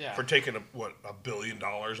Blasio, Yeah. for taking $1 billion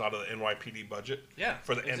out of the NYPD budget. Yeah,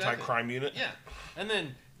 for the exactly. anti-crime unit. Yeah, and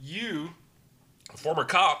then you, a former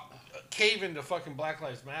cop, cave into fucking Black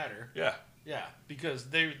Lives Matter. Yeah. Yeah, because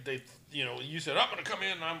they you said, I'm going to come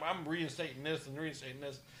in and I'm reinstating this and reinstating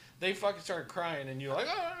this. They fucking started crying and you're like,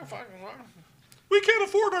 oh, fucking. We can't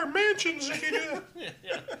afford our mansions if you do that.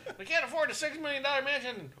 Yeah. We can't afford a $6 million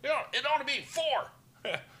mansion. It ought to be 4.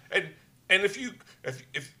 Yeah. And if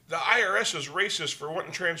the IRS is racist for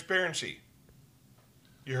wanting transparency,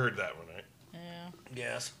 you heard that one, right? Yeah.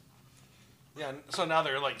 Yes. Yeah, so now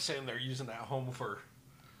they're like saying they're using that home for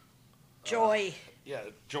Joy. Yeah,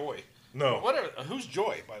 Joy. No. Whatever. Who's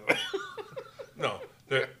Joy, by the way? No,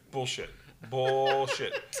 they're bullshit.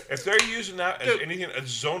 Bullshit. If they're using that as anything, as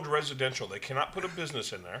zoned residential, they cannot put a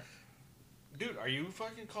business in there. Dude, are you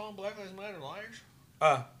fucking calling Black Lives Matter liars?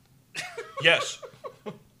 Yes.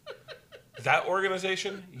 That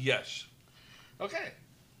organization, yes. Okay.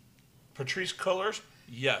 Patrice Cullors,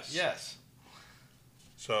 yes. Yes.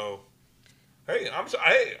 So, hey,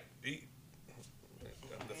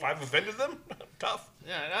 if I've offended them, tough.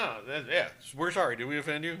 Yeah, no, yeah. We're sorry. Did we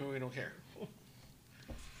offend you? We don't care.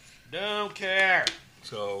 Don't care.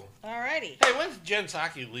 So. Alrighty. Hey, when's Jen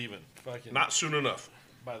Psaki leaving? Fucking. Not soon enough.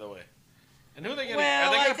 By the way. And who are they gonna? Well,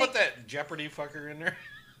 are they I gonna think- put that Jeopardy fucker in there?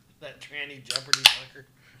 That tranny Jeopardy fucker.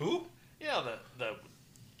 Who? Yeah, the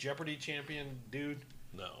Jeopardy champion dude.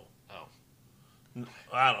 No. Oh.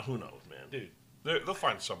 I don't know. Who knows, man? Dude. They'll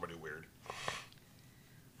find somebody weird.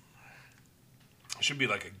 It should be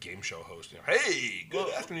like a game show host. Hey,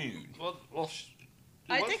 good afternoon. Well.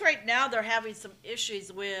 I think right now they're having some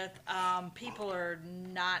issues with people are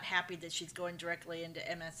not happy that she's going directly into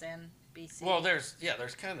MSNBC. Well, there's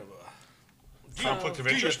kind of a conflict of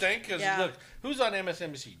Do you interest. think? Because Yeah. look, who's on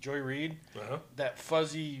MSNBC? Joy Reid, Uh-huh. that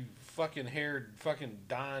fuzzy fucking haired fucking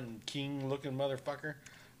Don King looking motherfucker.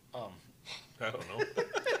 I don't know.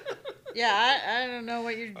 Yeah, I don't know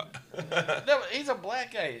what you're. No, he's a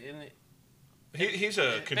black guy, and He's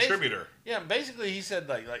a contributor. yeah, basically he said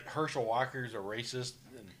like Herschel Walker's a racist.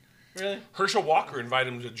 And, really? Herschel Walker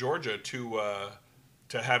invited him to Georgia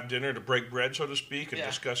to have dinner, to break bread, so to speak, and Yeah.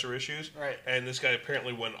 discuss her issues. Right. And this guy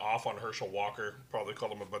apparently went off on Herschel Walker. Probably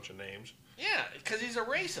called him a bunch of names. Yeah, because he's a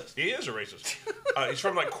racist. He is a racist. He's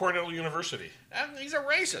from like Cornell University. He's a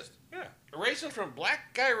racist. Yeah. A racist from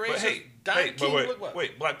black guy racist. But hey, Don hey, King, but look what?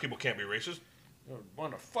 wait, black people can't be racist.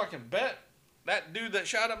 Want to fucking bet that dude that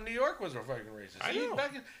shot up New York was a fucking racist. I know.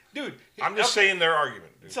 Dude. I'm just saying their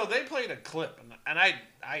argument. Dude. So they played a clip, and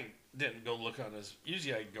I didn't go look on his.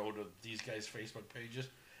 Usually I go to these guys' Facebook pages,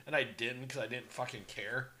 and I didn't because I didn't fucking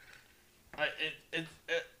care.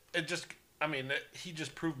 He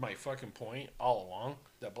just proved my fucking point all along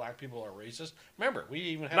that black people are racist. Remember, we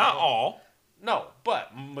even had Not all. No,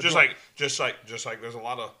 but Just like there's a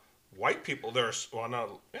lot of white people. There's a lot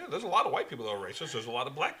of white people that are racist. There's a lot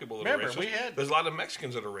of black people that Remember, are racist. There's a lot of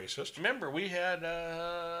Mexicans that are racist. Remember, we had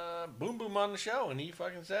Boom Boom on the show, and he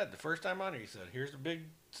fucking said the first time on here, he said, "Here's the big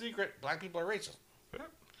secret: black people are racist." Yeah.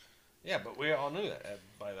 Yeah, but we all knew that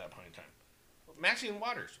by that point in time. Maxine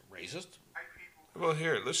Waters, racist. Well,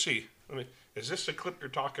 here, let's see. Is this the clip you're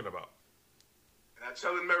talking about? And I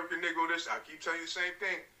tell the American Negro this, I keep telling you the same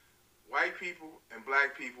thing. White people and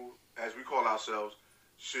black people, as we call ourselves,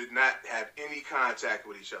 should not have any contact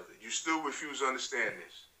with each other. You still refuse to understand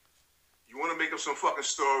this. You want to make up some fucking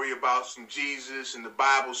story about some Jesus and the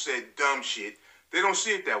Bible said dumb shit. They don't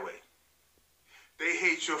see it that way. They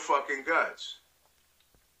hate your fucking guts.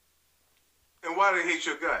 And why do they hate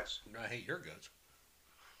your guts? I hate your guts.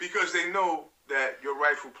 Because they know that your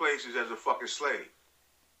rightful place is as a fucking slave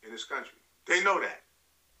in this country. They know that.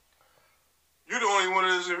 You're the only one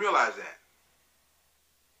that doesn't realize that.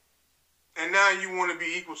 And now you want to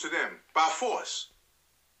be equal to them by force.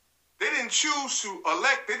 They didn't choose to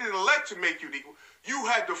elect, they didn't elect to make you an equal. You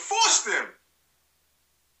had to force them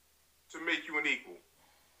to make you an equal.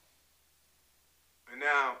 And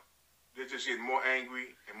now they're just getting more angry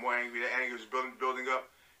and more angry. The anger is building up.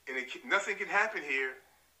 And nothing can happen here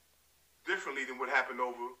differently than what happened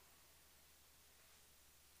over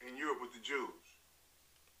in Europe with the Jews.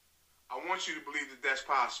 I want you to believe that that's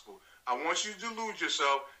possible. I want you to delude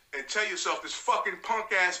yourself and tell yourself this fucking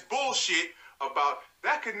punk-ass bullshit about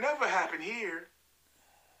that could never happen here.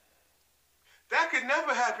 That could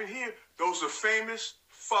never happen here. Those are famous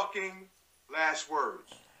fucking last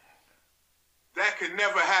words. That could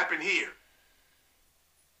never happen here.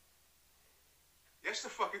 Yes, the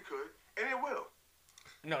fuck it could, and it will.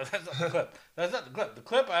 No, that's not the clip. That's not the clip. The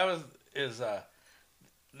clip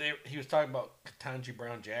he was talking about Ketanji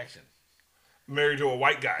Brown Jackson. Married to a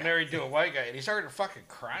white guy. Married to a white guy, and he started fucking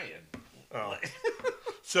crying. Oh.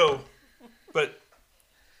 So, but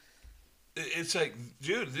it's like,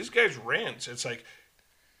 dude, these guys rants. It's like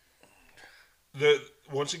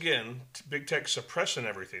once again, big tech suppressing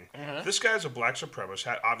everything. Uh-huh. This guy's a black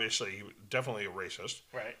supremacist. Obviously, definitely a racist.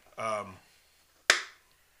 Right.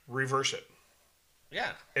 Reverse it.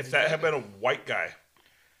 Yeah. If that had been a white guy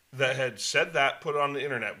that had said that, put it on the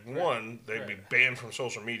internet, one, they'd be banned from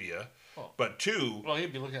social media. Oh. But two, well,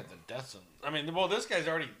 he'd be looking at the death sentence. I mean, well, this guy's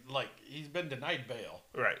already he's been denied bail,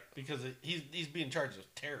 right? Because he's being charged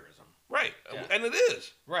with terrorism, right? Yeah. And it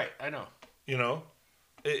is, right? I know. You know,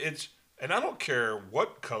 it's and I don't care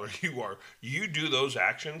what color you are. You do those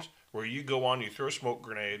actions where you go on, you throw smoke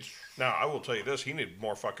grenades. Now, I will tell you this: he needed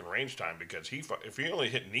more fucking range time because if he only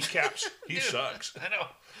hit kneecaps, he Dude, sucks. I know.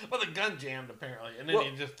 Well, the gun jammed apparently, and then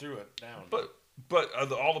he just threw it down. But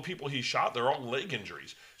all the people he shot, they're all leg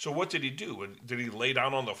injuries. So what did he do? Did he lay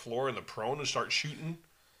down on the floor in the prone and start shooting?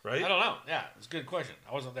 Right? I don't know. Yeah, it's a good question.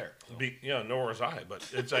 I wasn't there. So. Nor was I. But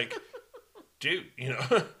it's like, dude,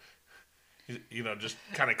 just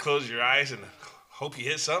kind of close your eyes and hope you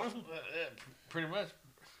hit something. Pretty much.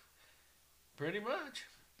 Pretty much.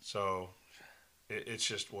 So it's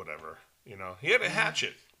just whatever. He had a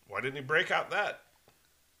hatchet. Why didn't he break out that?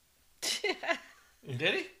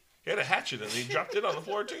 Did he? He had a hatchet and he dropped it on the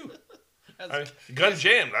floor too. Gun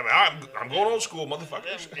jammed. I'm going old school,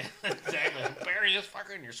 motherfuckers. Exactly. Bury this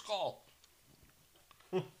fucker in your skull.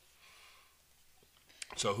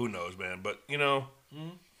 So who knows, man? But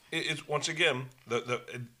it's once again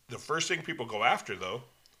the first thing people go after though.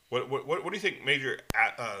 What do you think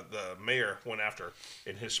the mayor went after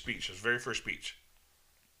in his speech, his very first speech?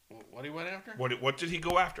 What he went after? What did he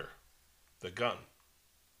go after? The gun.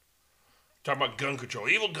 Talking about gun control,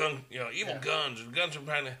 evil guns. Guns are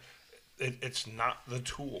trying to. It's not the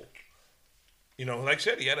tool. Like I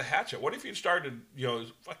said, he had a hatchet. What if you started,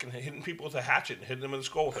 fucking hitting people with a hatchet and hitting them in the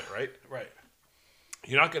skull with it, right? Right.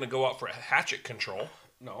 You're not going to go out for hatchet control.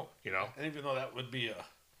 No. And even though that would be a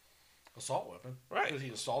assault weapon, right? Because he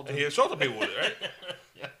assaulted people with it, right?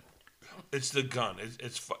 Yeah. It's the gun.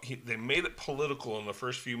 They made it political in the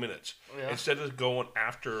first few minutes instead of going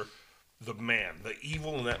after the man, the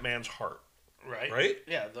evil in that man's heart. Right. Right?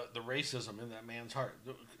 Yeah, the racism in that man's heart.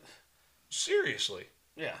 Seriously.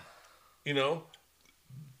 Yeah.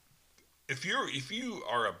 If you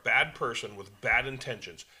are a bad person with bad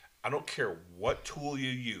intentions, I don't care what tool you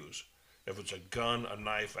use. If it's a gun, a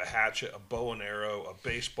knife, a hatchet, a bow and arrow, a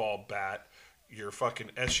baseball bat, your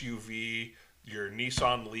fucking SUV, your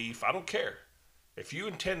Nissan Leaf, I don't care. If you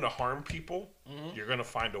intend to harm people, you're going to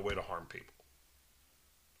find a way to harm people.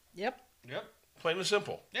 Yep. Plain and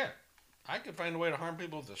simple. Yeah. I could find a way to harm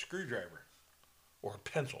people with a screwdriver. Or a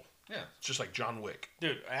pencil. Yeah. Just like John Wick.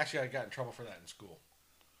 Dude, actually, I got in trouble for that in school.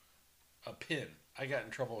 A pin. I got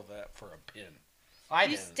in trouble with that for a pin.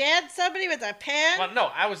 You stabbed somebody with a pen? Well,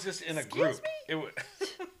 no, I was just in a group. Me?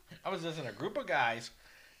 I was just in a group of guys,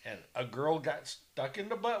 and a girl got stuck in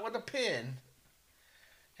the butt with a pin,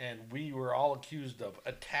 and we were all accused of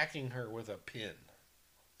attacking her with a pin.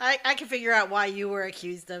 I can figure out why you were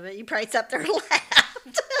accused of it. You probably sat there and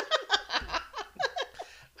laughed.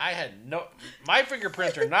 I had my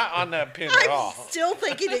fingerprints are not on that pin at all. I'm still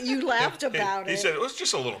thinking that you laughed about it. He said it was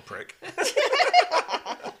just a little prick.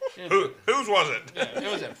 Whose was it? Yeah,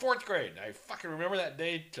 it was in 4th grade. I fucking remember that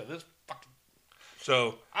day to this fucking.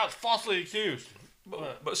 So I was falsely accused.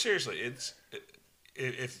 But seriously,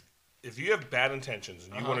 if you have bad intentions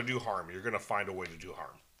and you want to do harm, you're going to find a way to do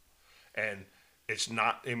harm. And it's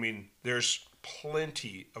not. I mean, there's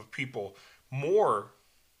plenty of more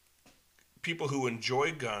people who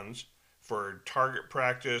enjoy guns for target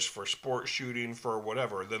practice, for sport shooting, for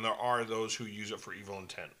whatever, than there are those who use it for evil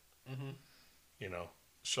intent. Mm-hmm.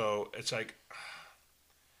 So it's like,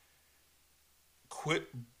 quit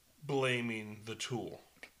blaming the tool.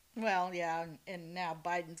 Well, yeah, and now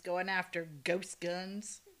Biden's going after ghost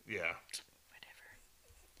guns. Yeah. Whatever.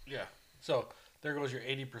 Yeah. So there goes your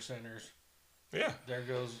 80%ers. Yeah. There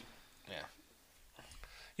goes,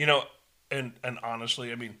 And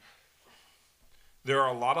honestly, I mean, there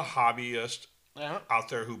are a lot of hobbyists out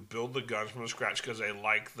there who build the guns from scratch because they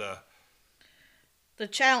like the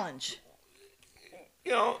challenge.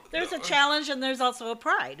 There's a challenge and there's also a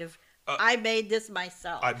pride of I made this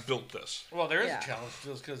myself. I built this. Well, there is a challenge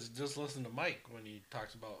just listen to Mike when he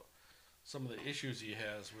talks about some of the issues he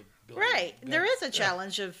has with building. Right. guns. There is a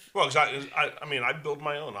challenge of. Well, exactly. I mean, I build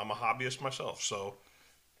my own. I'm a hobbyist myself, so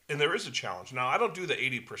and there is a challenge. Now, I don't do the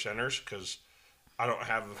 80%ers because I don't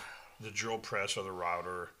have the drill press or the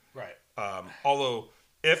router. Right. Although,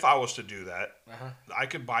 if I was to do that, Uh-huh. I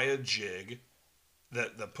could buy a jig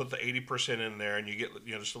that put the 80% in there, and you get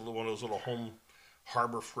just one of those little home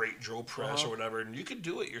Harbor Freight drill press or whatever, and you could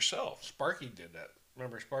do it yourself. Sparky did that.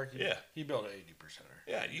 Remember Sparky? Yeah. He built an 80%er.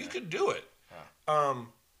 Yeah, you could do it. Huh.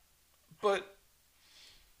 But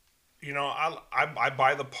I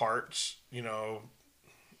buy the parts, and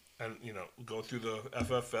go through the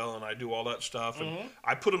FFL, and I do all that stuff, and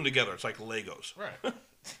I put them together. It's like Legos. Right.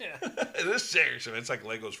 Yeah. It is serious. It's like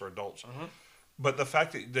Legos for adults. But the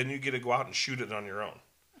fact that then you get to go out and shoot it on your own,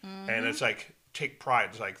 and it's like take pride.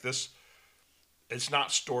 It's like this. It's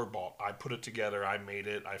not store bought. I put it together. I made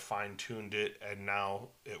it. I fine tuned it, and now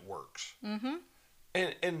it works.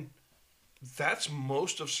 And that's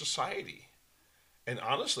most of society. And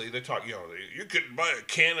honestly, they talk. You couldn't buy a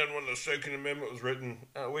cannon when the Second Amendment was written.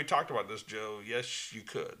 We talked about this, Joe. Yes, you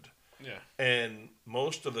could. Yeah. And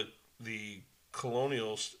most of the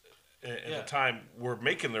colonials at the time were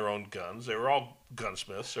making their own guns. They were all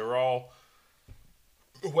gunsmiths. They were all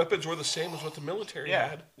weapons were the same as what the military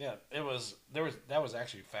had. Yeah. That was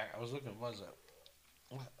actually fact. I was looking. Was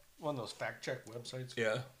it one of those fact check websites?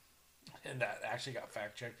 Yeah. And that actually got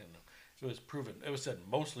fact checked, and it was proven. It was said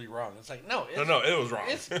mostly wrong. It's like no, it was wrong.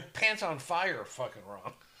 It's pants on fire, fucking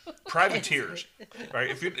wrong. Privateers, right?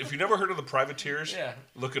 If you never heard of the privateers,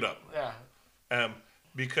 look it up. Yeah.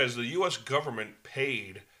 Because the U.S. government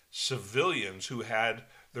paid civilians who had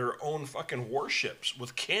their own fucking warships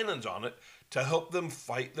with cannons on it to help them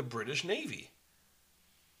fight the British Navy.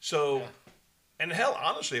 So, and hell,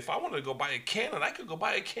 honestly, if I wanted to go buy a cannon, I could go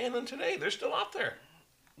buy a cannon today. They're still out there.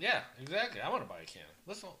 Yeah, exactly. I want to buy a cannon.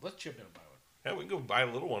 Let's chip in and buy one. Yeah, we can go buy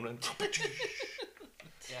a little one. And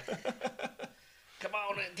Yeah. Come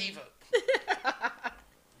on, Antifa.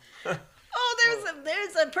 Oh,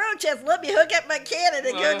 there's a protest. Let me hook up my cannon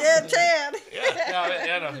and go downtown.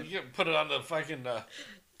 Yeah, you can put it on the fucking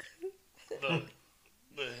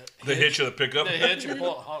the hitch of the pickup. The hitch and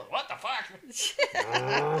pull. What the fuck?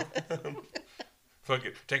 Fuck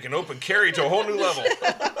it. Take an open carry to a whole new level.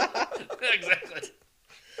 Exactly.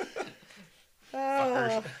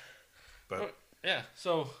 But yeah,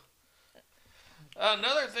 so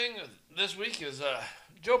another thing this week is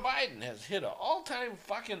Joe Biden has hit an all-time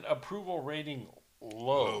fucking approval rating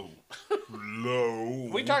low. Low.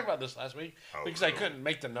 We talked about this last week because I couldn't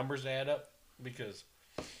make the numbers add up because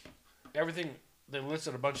everything, they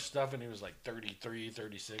listed a bunch of stuff and he was like 33,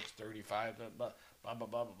 36, 35, blah, blah, blah,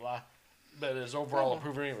 blah, blah. But his overall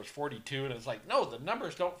approval rating was 42, and it's like, no, the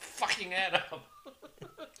numbers don't fucking add up.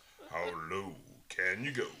 How low can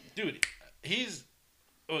you go? Dude, it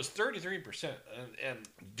was 33%. And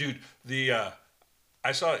dude,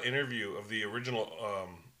 I saw an interview of the original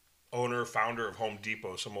founder of Home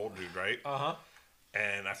Depot, some old dude, right? Uh-huh.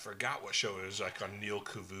 And I forgot what show it was, like on Neil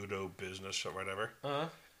Cavuto Business or whatever. Uh-huh.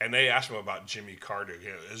 And they asked him about Jimmy Carter.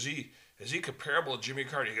 Is he comparable to Jimmy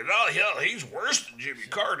Carter? He goes, oh, hell, he's worse than Jimmy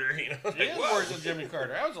Carter. He is worse than Jimmy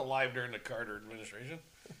Carter. I was alive during the Carter administration.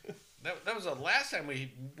 That was the last time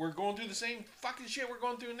we were going through the same fucking shit we're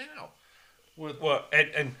going through now.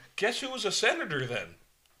 And guess who was a senator then?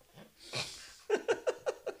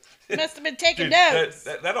 Must have been taking Dude, notes.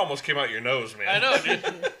 That almost came out your nose, man. I know,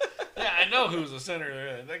 dude. Yeah, I know who's a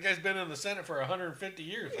senator. That guy's been in the Senate for 150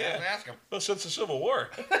 years. I have to ask him. Well, since the Civil War.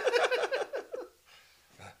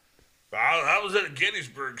 I was at a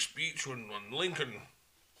Gettysburg speech when Lincoln...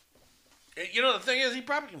 You know, the thing is, he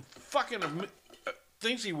probably fucking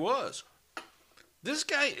thinks he was. This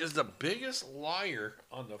guy is the biggest liar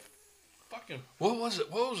on the fucking... What was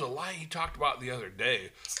it? What was the lie he talked about the other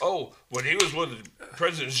day? Oh, when he was with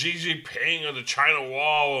President Xi Jinping on the China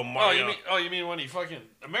Wall. You mean when he fucking...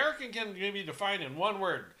 American can be defined in one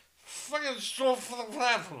word. Fucking so...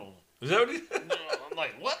 Is that what he... I'm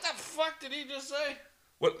like, what the fuck did he just say?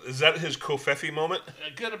 What, is that his Kofefi moment?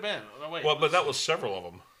 It could have been. Oh, wait, well, but that was several of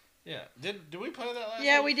them. Yeah. Did we play that last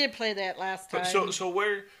Yeah, week? we did play that last time.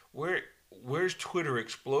 So where's Twitter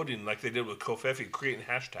exploding like they did with Kofefi, creating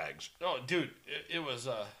hashtags? Oh, dude, it was...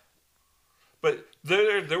 But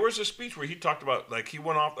there was a speech where he talked about, like, he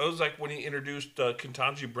went off... It was like when he introduced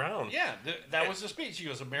Ketanji Brown. Yeah, that was the speech. He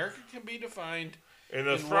goes, America can be defined... In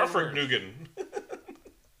a Fraffernugan.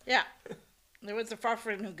 Yeah. There was a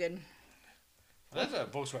Fraffernugan. That's a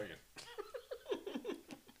Volkswagen.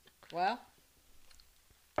 Well...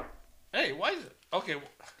 Hey, why is it... Okay,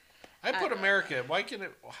 I put America. Why can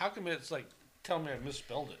it... How come it's like... Tell me I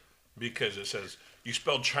misspelled it. Because it says, you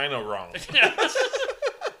spelled China wrong.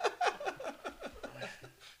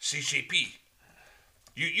 CCP.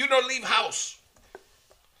 You don't leave house.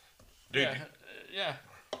 Dude. Yeah.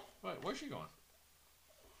 Wait, where's she going?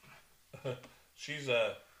 She's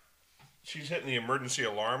hitting the emergency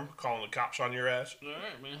alarm, calling the cops on your ass. All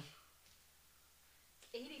right, man.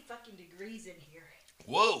 80 fucking degrees in here.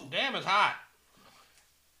 Whoa. Damn, it's hot.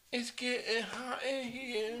 It's getting hot in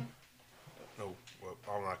here. No, well,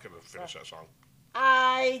 I'm not going to finish that song.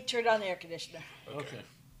 I turned on the air conditioner. Okay.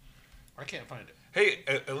 I can't find it. Hey,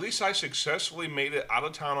 at least I successfully made it out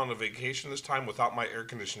of town on a vacation this time without my air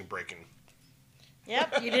conditioning breaking.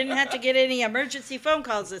 Yep, you didn't have to get any emergency phone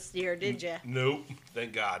calls this year, did you? Nope,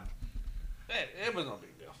 thank God. Hey, it was no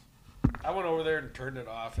big deal. I went over there and turned it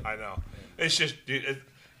off. And, I know. It's just,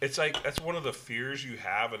 it's like, that's one of the fears you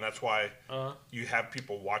have, and that's why you have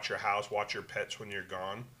people watch your house, watch your pets when you're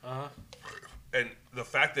gone. And the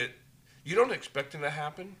fact that you don't expect it to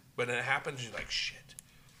happen, but when it happens, you're like, shit.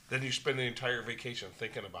 Then you spend the entire vacation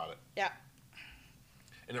thinking about it. Yeah.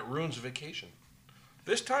 And it ruins the vacation.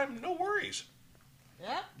 This time, no worries.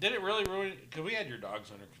 Yeah. Did it really ruin it? Because we had your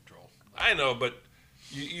dogs under control. I know, but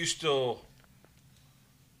you still...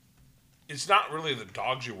 It's not really the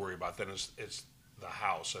dogs you worry about, then it's the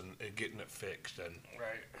house and getting it fixed. And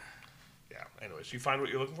Right. yeah, anyways, you find what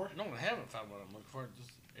you're looking for? No, I haven't found what I'm looking for.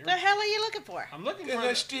 The hell are you looking for? I'm looking for... And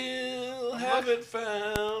I still haven't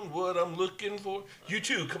found what I'm looking for. You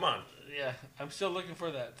too, come on. Yeah, I'm still looking for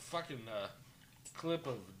that fucking clip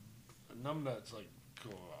of numbnuts. Like,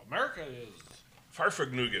 cool. America is...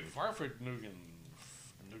 Farfignugan. Farfignugan.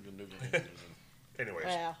 Nugan. Anyways.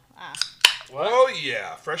 Well, What? Oh,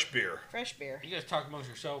 yeah, fresh beer. fresh beer. You guys talk amongst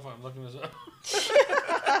yourself while I'm looking this up.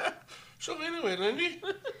 So anyway, Lindy.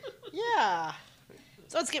 Yeah.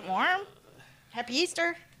 So it's getting warm. Happy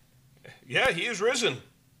Easter. Yeah, he is risen.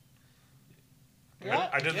 Yeah.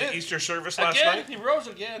 I did Again. the Easter service last Again, night. he rose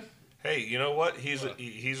again. Hey, you know what?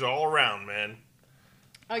 He's all around, man.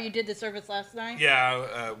 Oh, you did the service last night?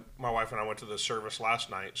 Yeah, my wife and I went to the service last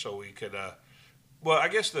night so we could. Well, I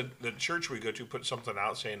guess the church we go to put something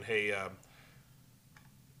out saying, hey,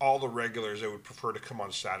 all the regulars, they would prefer to come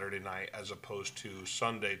on Saturday night as opposed to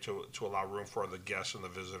Sunday to allow room for the guests and the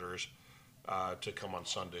visitors to come on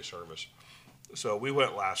Sunday service. So we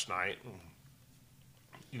went last night. And,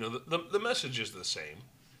 you know, the message is the same.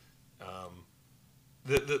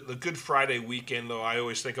 The Good Friday weekend, though, I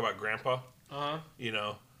always think about Grandpa. You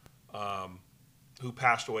know, who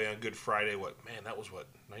passed away on Good Friday. That was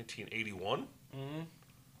 1981? Mm-hmm.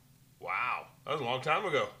 Wow, that was a long time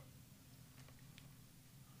ago.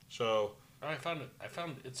 So I found it.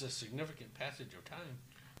 It's a significant passage of time.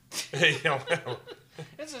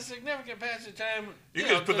 It's a significant passage of time. You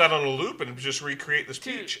could put that on a loop and just recreate the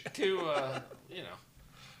speech.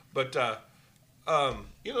 But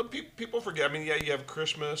you know, people forget. I mean, yeah, you have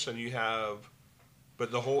Christmas and you have, but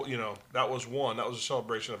the whole, you know, that was a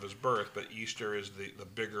celebration of his birth. But Easter is the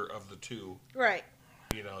bigger of the two. Right.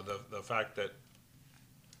 You know, the fact that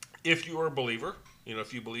if you are a believer, you know,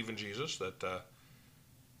 if you believe in Jesus,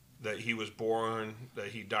 that he was born, that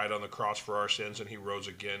he died on the cross for our sins, and he rose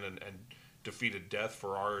again and defeated death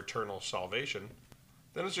for our eternal salvation,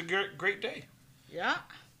 then it's a great day. Yeah.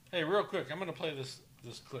 Hey, real quick, I'm going to play this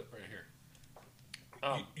clip right here.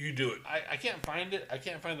 You do it. I can't find it. I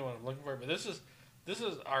can't find the one I'm looking for, but this is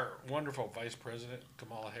our wonderful Vice President,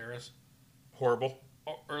 Kamala Harris. Horrible.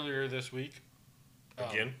 Earlier this week.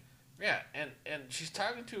 Again? Yeah, and she's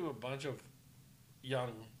talking to a bunch of young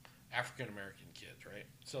African American kids, right?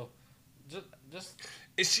 So, just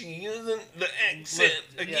is she using the accent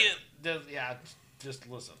again? Just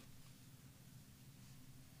listen.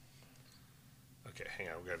 Okay, hang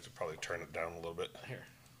on. We got to probably turn it down a little bit. Here.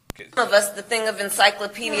 Okay. Some of us, the thing of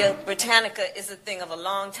Encyclopedia Britannica is a thing of a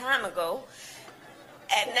long time ago.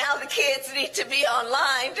 And now the kids need to be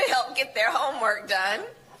online to help get their homework done.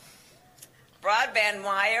 Broadband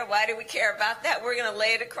wire, why do we care about that? We're going to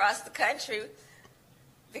lay it across the country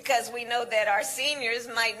because we know that our seniors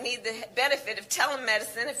might need the benefit of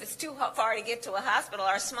telemedicine if it's too far to get to a hospital.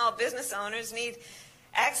 Our small business owners need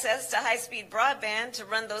access to high-speed broadband to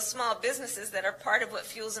run those small businesses that are part of what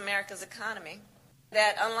fuels America's economy.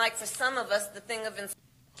 That, unlike for some of us, the thing of...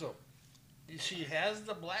 So, she has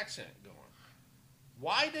the black accent going.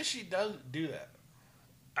 Why does she do that?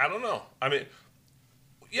 I don't know. I mean...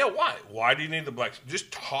 Yeah, why? Why do you need the black? Just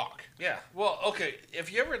talk. Yeah. Well, okay.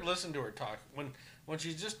 If you ever listen to her talk, when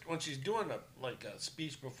she's doing a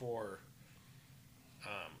speech before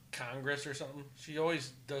Congress or something, she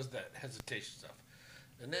always does that hesitation stuff.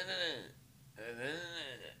 And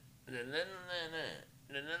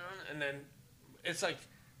then it's like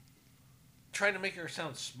trying to make her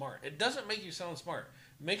sound smart. It doesn't make you sound smart.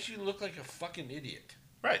 It makes you look like a fucking idiot.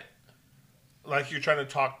 Right. Like you're trying to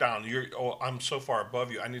talk down. I'm so far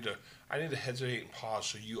above you. I need to hesitate and pause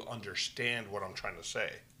so you understand what I'm trying to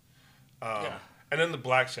say. And then the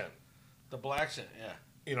black scent. The black scent, yeah.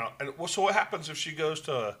 You know, and so what happens if she goes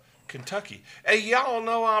to Kentucky? Hey, y'all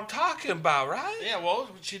know what I'm talking about, right? Yeah, well,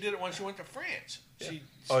 she did it when she went to France.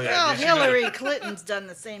 Well, Hillary Clinton's done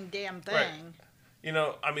the same damn thing. Right. You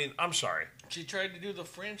know, I mean, I'm sorry. She tried to do the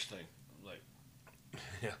French thing. Like,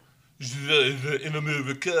 yeah. In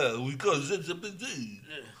America, we call it it's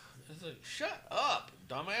like, shut up,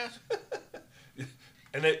 dumbass.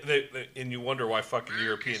 And and you wonder why fucking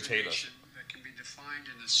Europeans hate us. That can be defined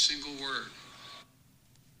in a single word.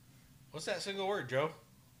 What's that single word, Joe?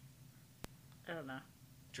 I don't know.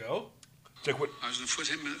 Joe? I was in the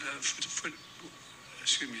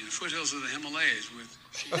foothills of the Himalayas with.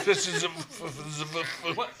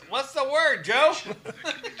 What's the word, Joe? That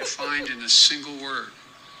can be defined in a single word.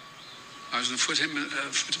 I was in the foothills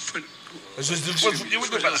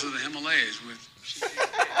of the Himalayas with.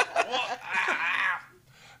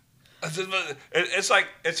 It's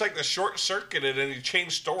like the short circuited and you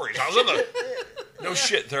change stories. I was in the no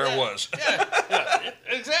shit. There it was. Yeah,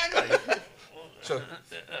 exactly.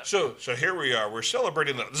 So here we are. We're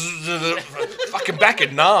celebrating the fucking back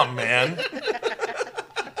in Nam, man.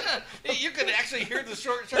 You can actually hear the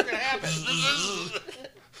short circuit happen.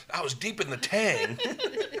 I was deep in the tang.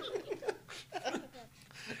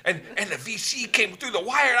 And the VC came through the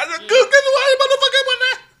wire. I was like, go get the wire, motherfucker!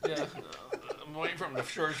 Yeah. I'm waiting for him to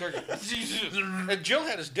short circuit. And Jill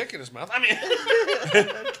had his dick in his mouth. I mean,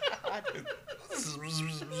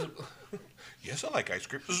 yes, I like ice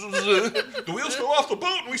cream. The wheels fell off the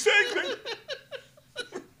boat and we sank, man.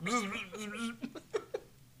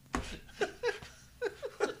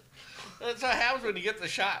 That's what happens when you get the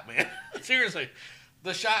shot, man. Seriously.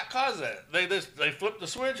 The shot caused that. They flipped the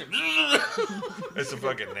switch. And it's the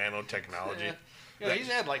fucking nanotechnology. Yeah, he's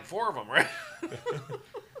had like 4 of them, right?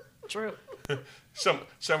 True.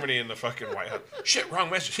 Somebody in the fucking White House. Shit, wrong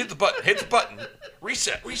message. Hit the button.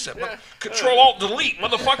 Reset. Yeah. Control Alt Delete,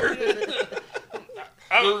 motherfucker.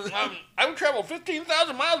 I would travel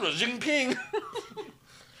 15,000 miles with Jinping.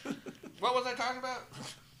 What was I talking about?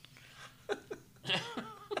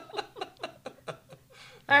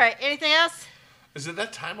 All right. Anything else? Is it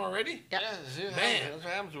that time already? Yep. Yeah, see, Man. that's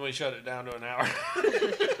what happens when we shut it down to an hour.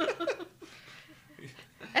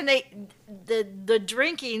 And the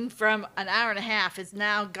drinking from an hour and a half has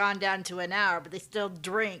now gone down to an hour, but they still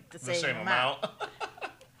drink the same amount.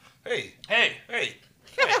 Hey.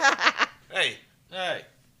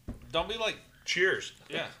 Don't be like, cheers.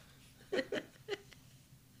 Yeah. we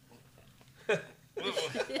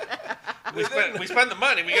spend the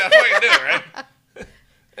money. We gotta fucking do it, right?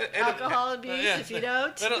 Alcohol abuse. Yeah. If you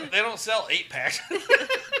don't, they don't sell 8-packs.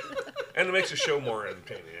 And it makes the show more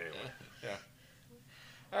entertaining anyway. Yeah.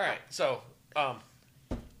 All right. So,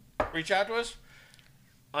 reach out to us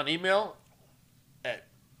on email at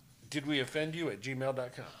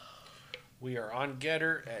didweoffendyou@gmail.com. We are on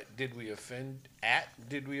Getter at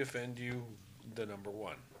didweoffendyou, the number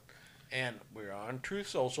 1. And we're on Truth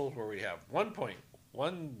Social where we have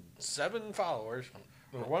 1.17 followers,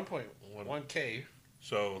 or 1.1K.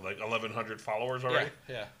 So, like 1,100 followers already?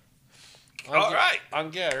 Yeah. All right. On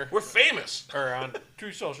Getter. We're famous. Or on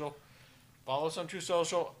Truth Social. Follow us on Truth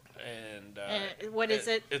Social. And what is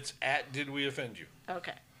it? It's at Did We Offend You?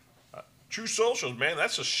 Okay. True Socials, man,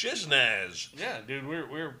 that's a shiznaz. Yeah, dude,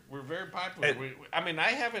 we're very popular. I mean,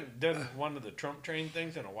 I haven't done one of the Trump train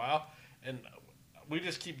things in a while, and we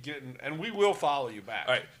just keep getting, and we will follow you back.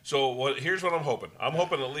 All right, so here's what I'm hoping. I'm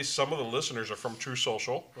hoping at least some of the listeners are from True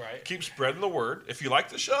Social. Right. Keep spreading the word. If you like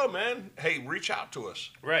the show, man, hey, reach out to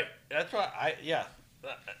us. Right. That's why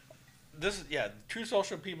True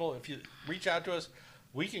Social people, if you reach out to us,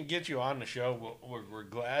 we can get you on the show. We're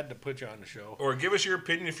glad to put you on the show. Or give us your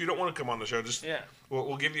opinion if you don't want to come on the show. Just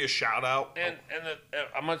we'll give you a shout out. And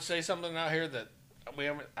I'm going to say something out here that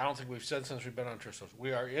I don't think we've said since we've been on True Social.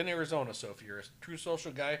 We are in Arizona, so if you're a True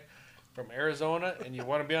Social guy from Arizona and you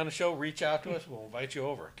want to be on the show, reach out to us. We'll invite you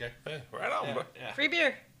over. Okay. Hey, right on, bro. Yeah. Free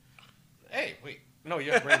beer. Hey, wait. No,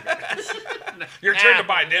 you have to bring beer. Your turn to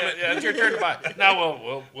buy, damn it. Yeah, it's your turn to buy.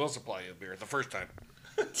 Now we'll supply you a beer the first time.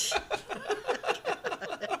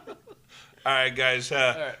 All right, guys.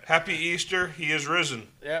 Happy Easter. He is risen.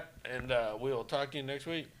 Yep, and we will talk to you next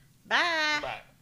week. Bye. Bye.